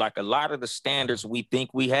element. Like a lot of the standards we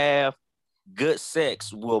think we have, good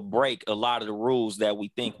sex will break a lot of the rules that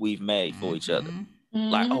we think we've made for each other.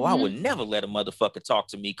 Like, oh, I would never let a motherfucker talk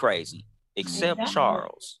to me crazy, except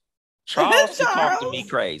Charles. Charles can talk to me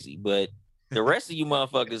crazy, but The rest of you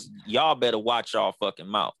motherfuckers, y'all better watch y'all fucking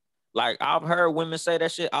mouth. Like, I've heard women say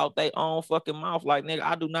that shit out their own fucking mouth. Like, nigga,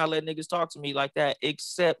 I do not let niggas talk to me like that,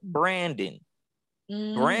 except Brandon.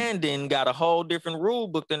 Brandon got a whole different rule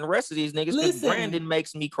book than the rest of these niggas, because Brandon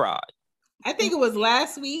makes me cry. I think it was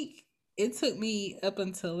last week. It took me up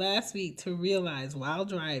until last week to realize while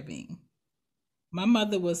driving, my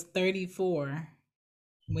mother was 34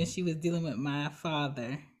 when she was dealing with my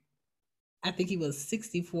father. I think he was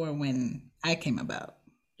 64 when I came about.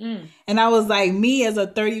 And I was like, me as a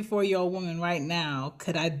 34-year-old woman right now,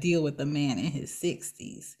 could I deal with a man in his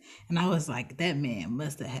 60s? And I was like, that man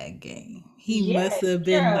must have had game. He must have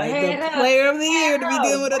been like the player of the year to be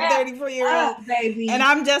dealing with a 34-year-old. Baby. And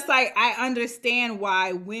I'm just like, I understand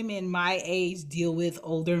why women my age deal with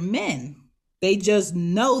older men. They just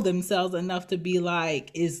know themselves enough to be like,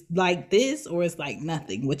 it's like this or it's like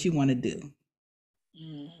nothing. What you want to do?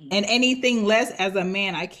 And anything less as a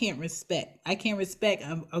man, I can't respect. I can't respect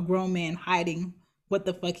a grown man hiding what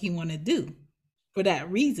the fuck he want to do for that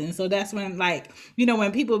reason. So that's when, like, you know,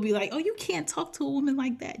 when people be like, oh, you can't talk to a woman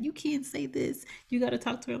like that. You can't say this. You got to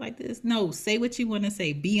talk to her like this. No, say what you want to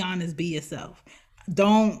say. Be honest, be yourself.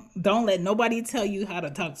 Don't let nobody tell you how to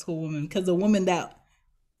talk to a woman, because a woman that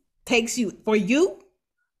takes you for you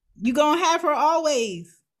going to have her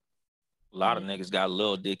always. A lot of niggas got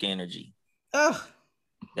little dick energy. Ugh.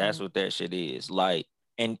 That's what that shit is. Like,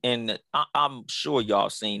 and I'm sure y'all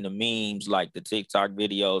seen the memes, like the TikTok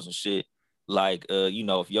videos and shit. Like, you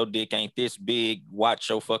know, if your dick ain't this big, watch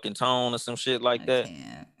your fucking tone or some shit like that.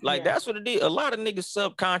 Like, that's what it is. A lot of niggas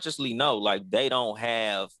subconsciously know, like, they don't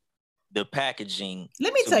have the packaging.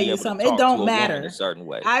 Let me tell you something. It don't matter. A certain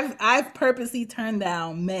way. I've purposely turned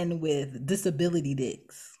down men with disability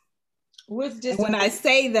dicks. When I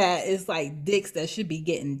say that, it's like dicks that should be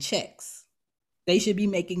getting checks. They should be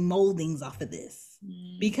making moldings off of this,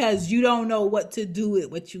 because you don't know what to do with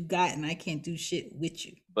what you got, and I can't do shit with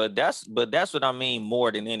you. But that's what I mean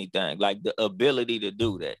more than anything, like the ability to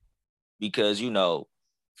do that. Because, you know,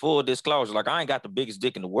 full disclosure, like, I ain't got the biggest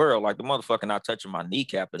dick in the world, like the motherfucker not touching my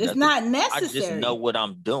kneecap. It's not necessary. I just know what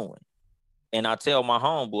I'm doing. And I tell my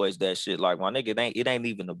homeboys that shit, like, my nigga, it ain't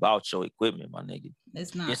even about your equipment, my nigga.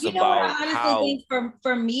 It's not. It's you know what I honestly think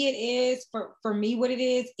for me it is, for me what it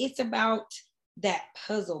is, it's about that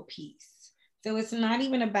puzzle piece. So it's not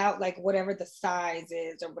even about like whatever the size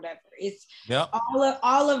is or whatever. It's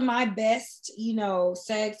all of my best, you know,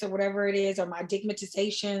 sex or whatever it is, or my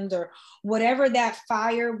digmatizations or whatever that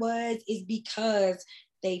fire was, is because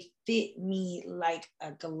they fit me like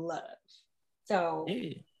a glove. So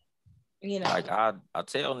you know, like I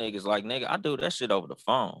tell niggas, like, nigga, I do that shit over the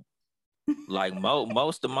phone. Like,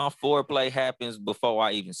 most of my foreplay happens before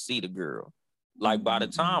I even see the girl. Like, by the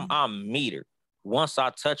time I meet her, once I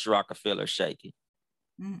touch her, I can feel her shaking.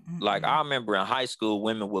 Like, I remember in high school,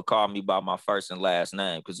 women would call me by my first and last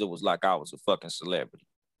name because it was like I was a fucking celebrity.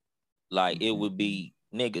 Like, it would be,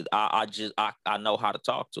 niggas, I know how to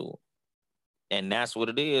talk to them. And that's what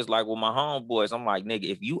it is. Like, with my homeboys, I'm like, nigga,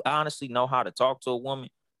 if you honestly know how to talk to a woman,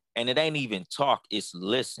 and it ain't even talk, it's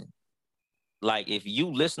listen. Like, if you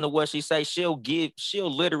listen to what she say, she'll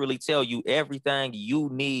literally tell you everything you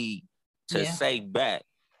need to say back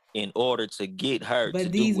in order to get her.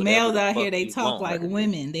 But these males out here, they talk like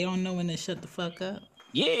women. They don't know when to shut the fuck up.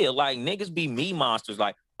 Yeah, like, niggas be me monsters.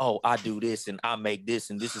 Like, oh, I do this and I make this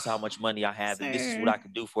and this is how much money I have and this is what I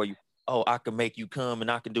can do for you. Oh, I can make you come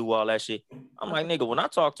and I can do all that shit. I'm like, nigga, when I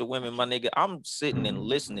talk to women, my nigga, I'm sitting and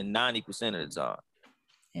listening 90% of the time.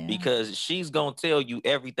 Because she's gonna tell you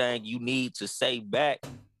everything you need to say back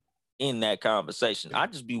in that conversation. I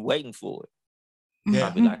just be waiting for it.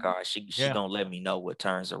 I'll be like, all right, she gonna let me know what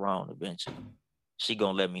turns her on eventually. She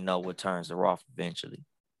gonna let me know what turns her off eventually.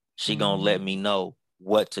 She gonna let me know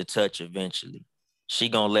what to touch eventually. She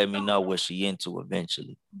gonna let me know what she into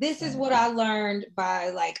eventually. This is what I learned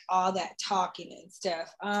by like all that talking and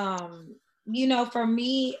stuff. You know, for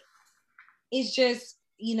me, it's just,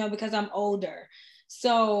 you know, because I'm older.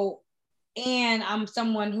 So, and I'm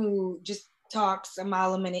someone who just talks a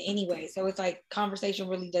mile a minute anyway. So it's like conversation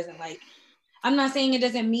really doesn't, like, I'm not saying it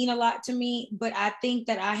doesn't mean a lot to me, but I think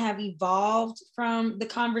that I have evolved from the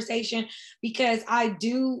conversation, because I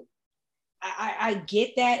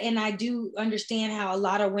get that, and I do understand how a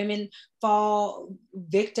lot of women fall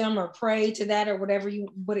victim or prey to that, or whatever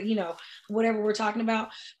whatever we're talking about.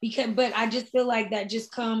 But I just feel like that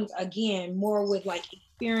just comes again more with like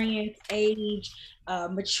experience, age,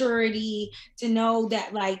 maturity, to know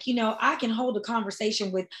that, like, you know, I can hold a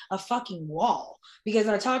conversation with a fucking wall because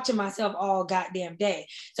I talk to myself all goddamn day.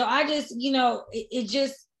 So I just, you know,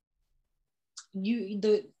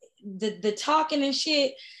 the talking and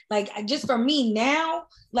shit, like just for me now,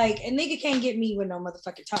 like a nigga can't get me with no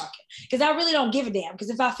motherfucking talking, because I really don't give a damn. Because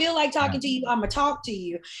if I feel like talking to you, I'm gonna talk to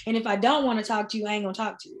you, and if I don't want to talk to you, I ain't gonna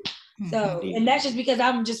talk to you. So, and that's just because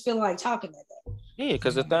I'm just feeling like talking that day. Yeah,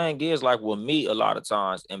 because the thing is, like with me, a lot of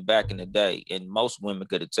times, and back in the day, and most women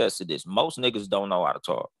could attest to this, most niggas don't know how to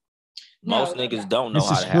talk. Most niggas don't know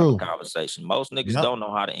how to have a conversation. Most niggas don't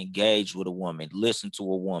know how to engage with a woman, listen to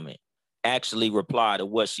a woman, actually reply to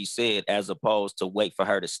what she said, as opposed to wait for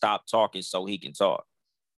her to stop talking so he can talk.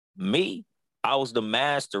 Me, I was the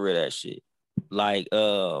master of that shit. Like,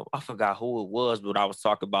 I forgot who it was, but I was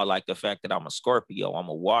talking about like the fact that I'm a Scorpio, I'm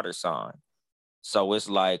a water sign. So it's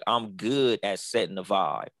like, I'm good at setting the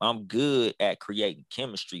vibe. I'm good at creating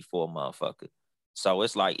chemistry for a motherfucker. So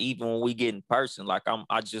it's like, even when we get in person, like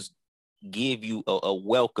I just give you a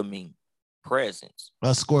welcoming presence.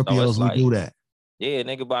 Us Scorpios, so we do that. Yeah,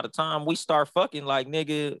 nigga, by the time we start fucking, like,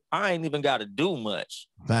 nigga, I ain't even got to do much.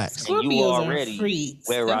 Facts. And you already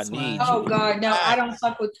where I need you. Oh, God, no, I don't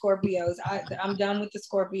fuck with Scorpios. I'm done with the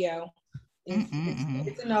Scorpio.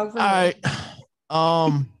 It's a no for me.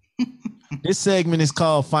 All right. This segment is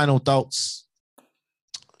called Final Thoughts.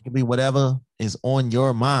 It can be whatever is on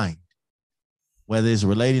your mind, whether it's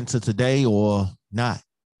relating to today or not.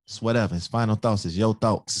 It's whatever. It's Final Thoughts. It's your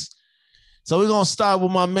thoughts. So we're going to start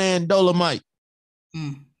with my man, Dolomite.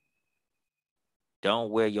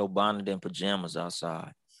 Don't wear your bonnet and pajamas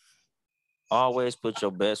outside. Always put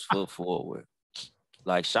your best foot forward.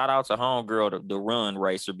 Like, shout out to homegirl, the run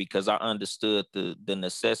racer, because I understood the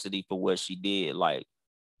necessity for what she did. Like,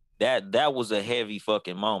 that was a heavy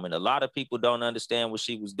fucking moment. A lot of people don't understand what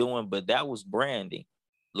she was doing, but that was branding.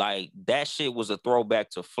 Like, that shit was a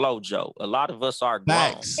throwback to FloJo. A lot of us are grown.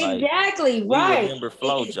 Like, exactly, right. We remember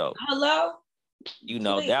FloJo. Hello? You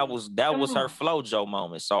know, please. that was her FloJo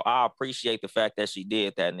moment. So I appreciate the fact that she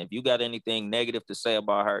did that. And if you got anything negative to say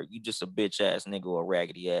about her, you just a bitch ass nigga or a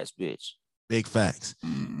raggedy ass bitch. Big facts.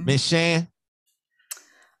 Miss Shan?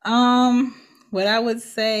 What I would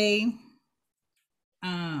say,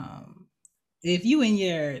 if you in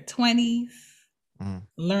your 20s,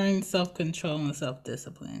 learn self-control and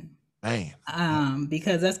self-discipline. Man.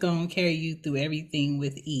 Because that's going to carry you through everything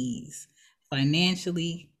with ease.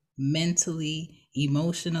 Financially, mentally,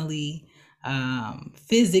 emotionally,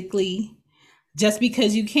 physically. Just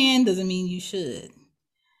because you can doesn't mean you should.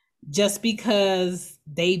 Just because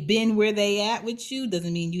they've been where they at with you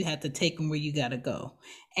doesn't mean you have to take them where you got to go.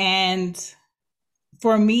 And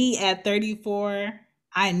for me at 34,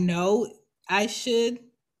 I know I should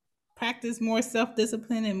practice more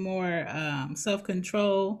self-discipline and more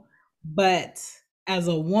self-control. But as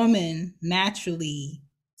a woman, naturally,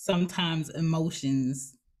 sometimes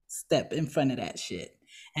emotions step in front of that shit.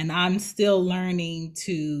 And I'm still learning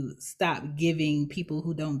to stop giving people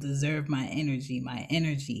who don't deserve my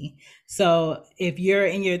energy. So if you're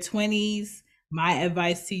in your 20s, my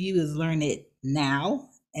advice to you is learn it now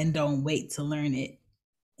and don't wait to learn it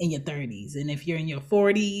in your 30s. And if you're in your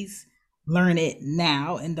 40s, learn it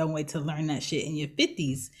now and don't wait to learn that shit in your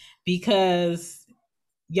 50s, because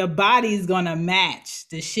your body's gonna match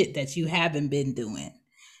the shit that you haven't been doing.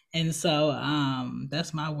 And so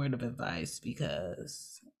that's my word of advice,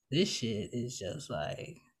 because this shit is just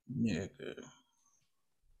like, nigga.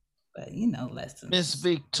 But you know, lessons. Miss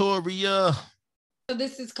Victoria. So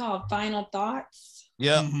this is called Final Thoughts?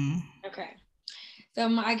 Yeah. Okay. So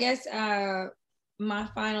I guess my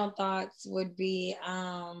final thoughts would be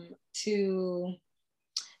to,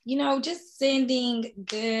 you know, just sending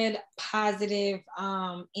good, positive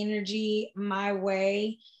energy my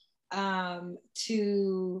way,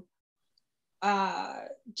 to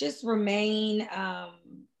just remain,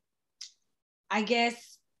 I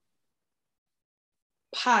guess,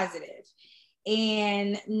 positive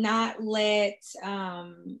and not let,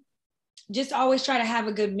 just always try to have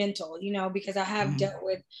a good mental, you know, because I have dealt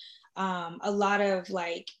with a lot of,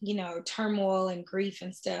 like, you know, turmoil and grief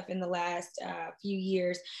and stuff in the last few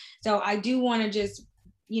years. So I do want to just,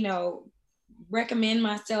 you know, recommend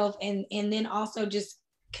myself and then also just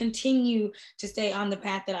continue to stay on the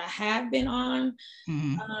path that I have been on,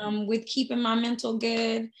 with keeping my mental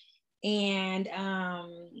good, and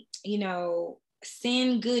you know,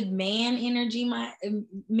 send good man energy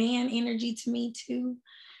to me too,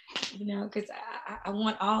 you know, because I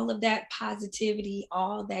want all of that positivity,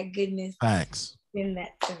 all that goodness. Facts. Send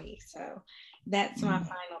that to me. So that's my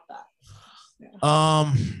final thoughts.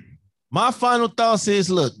 So. My final thoughts is,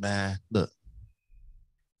 look, man,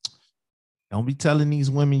 don't be telling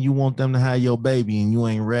these women you want them to have your baby and you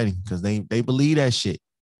ain't ready, because they believe that shit.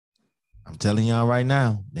 I'm telling y'all right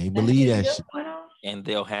now, they believe that shit. And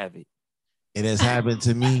they'll have it. It has happened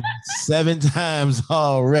to me 7 times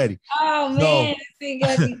already. Oh man, so,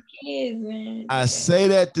 got these kids, man. I say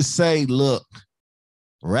that to say, look,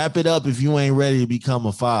 wrap it up if you ain't ready to become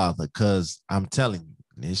a father, because I'm telling you,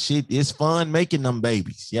 this shit is fun making them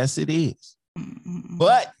babies. Yes, it is.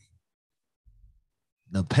 But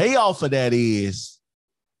the payoff of that is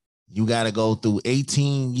you got to go through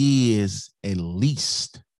 18 years at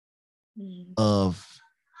least of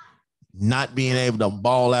not being able to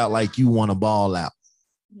ball out like you want to ball out.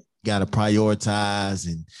 You got to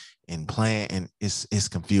prioritize and plan, and it's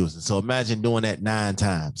confusing. So imagine doing that 9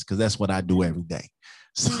 times, because that's what I do every day.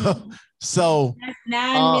 So that's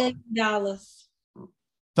 $9 million.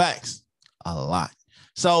 Facts, a lot.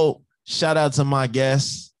 So shout out to my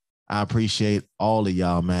guests. I appreciate all of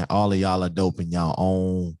y'all, man. All of y'all are dope in y'all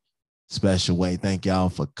own special way. Thank y'all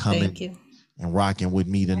for coming and rocking with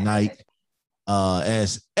me tonight.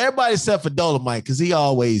 As everybody except for Dolomite, because he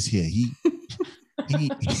always here. He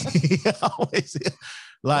always here.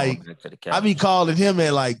 Like, I be calling him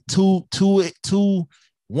at like 1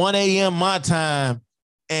 a.m. my time,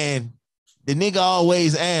 and the nigga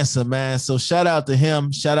always answer, man. So shout out to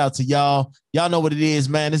him. Shout out to y'all. Y'all know what it is,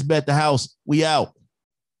 man. It's Bet the House. We out.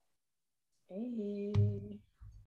 Hey.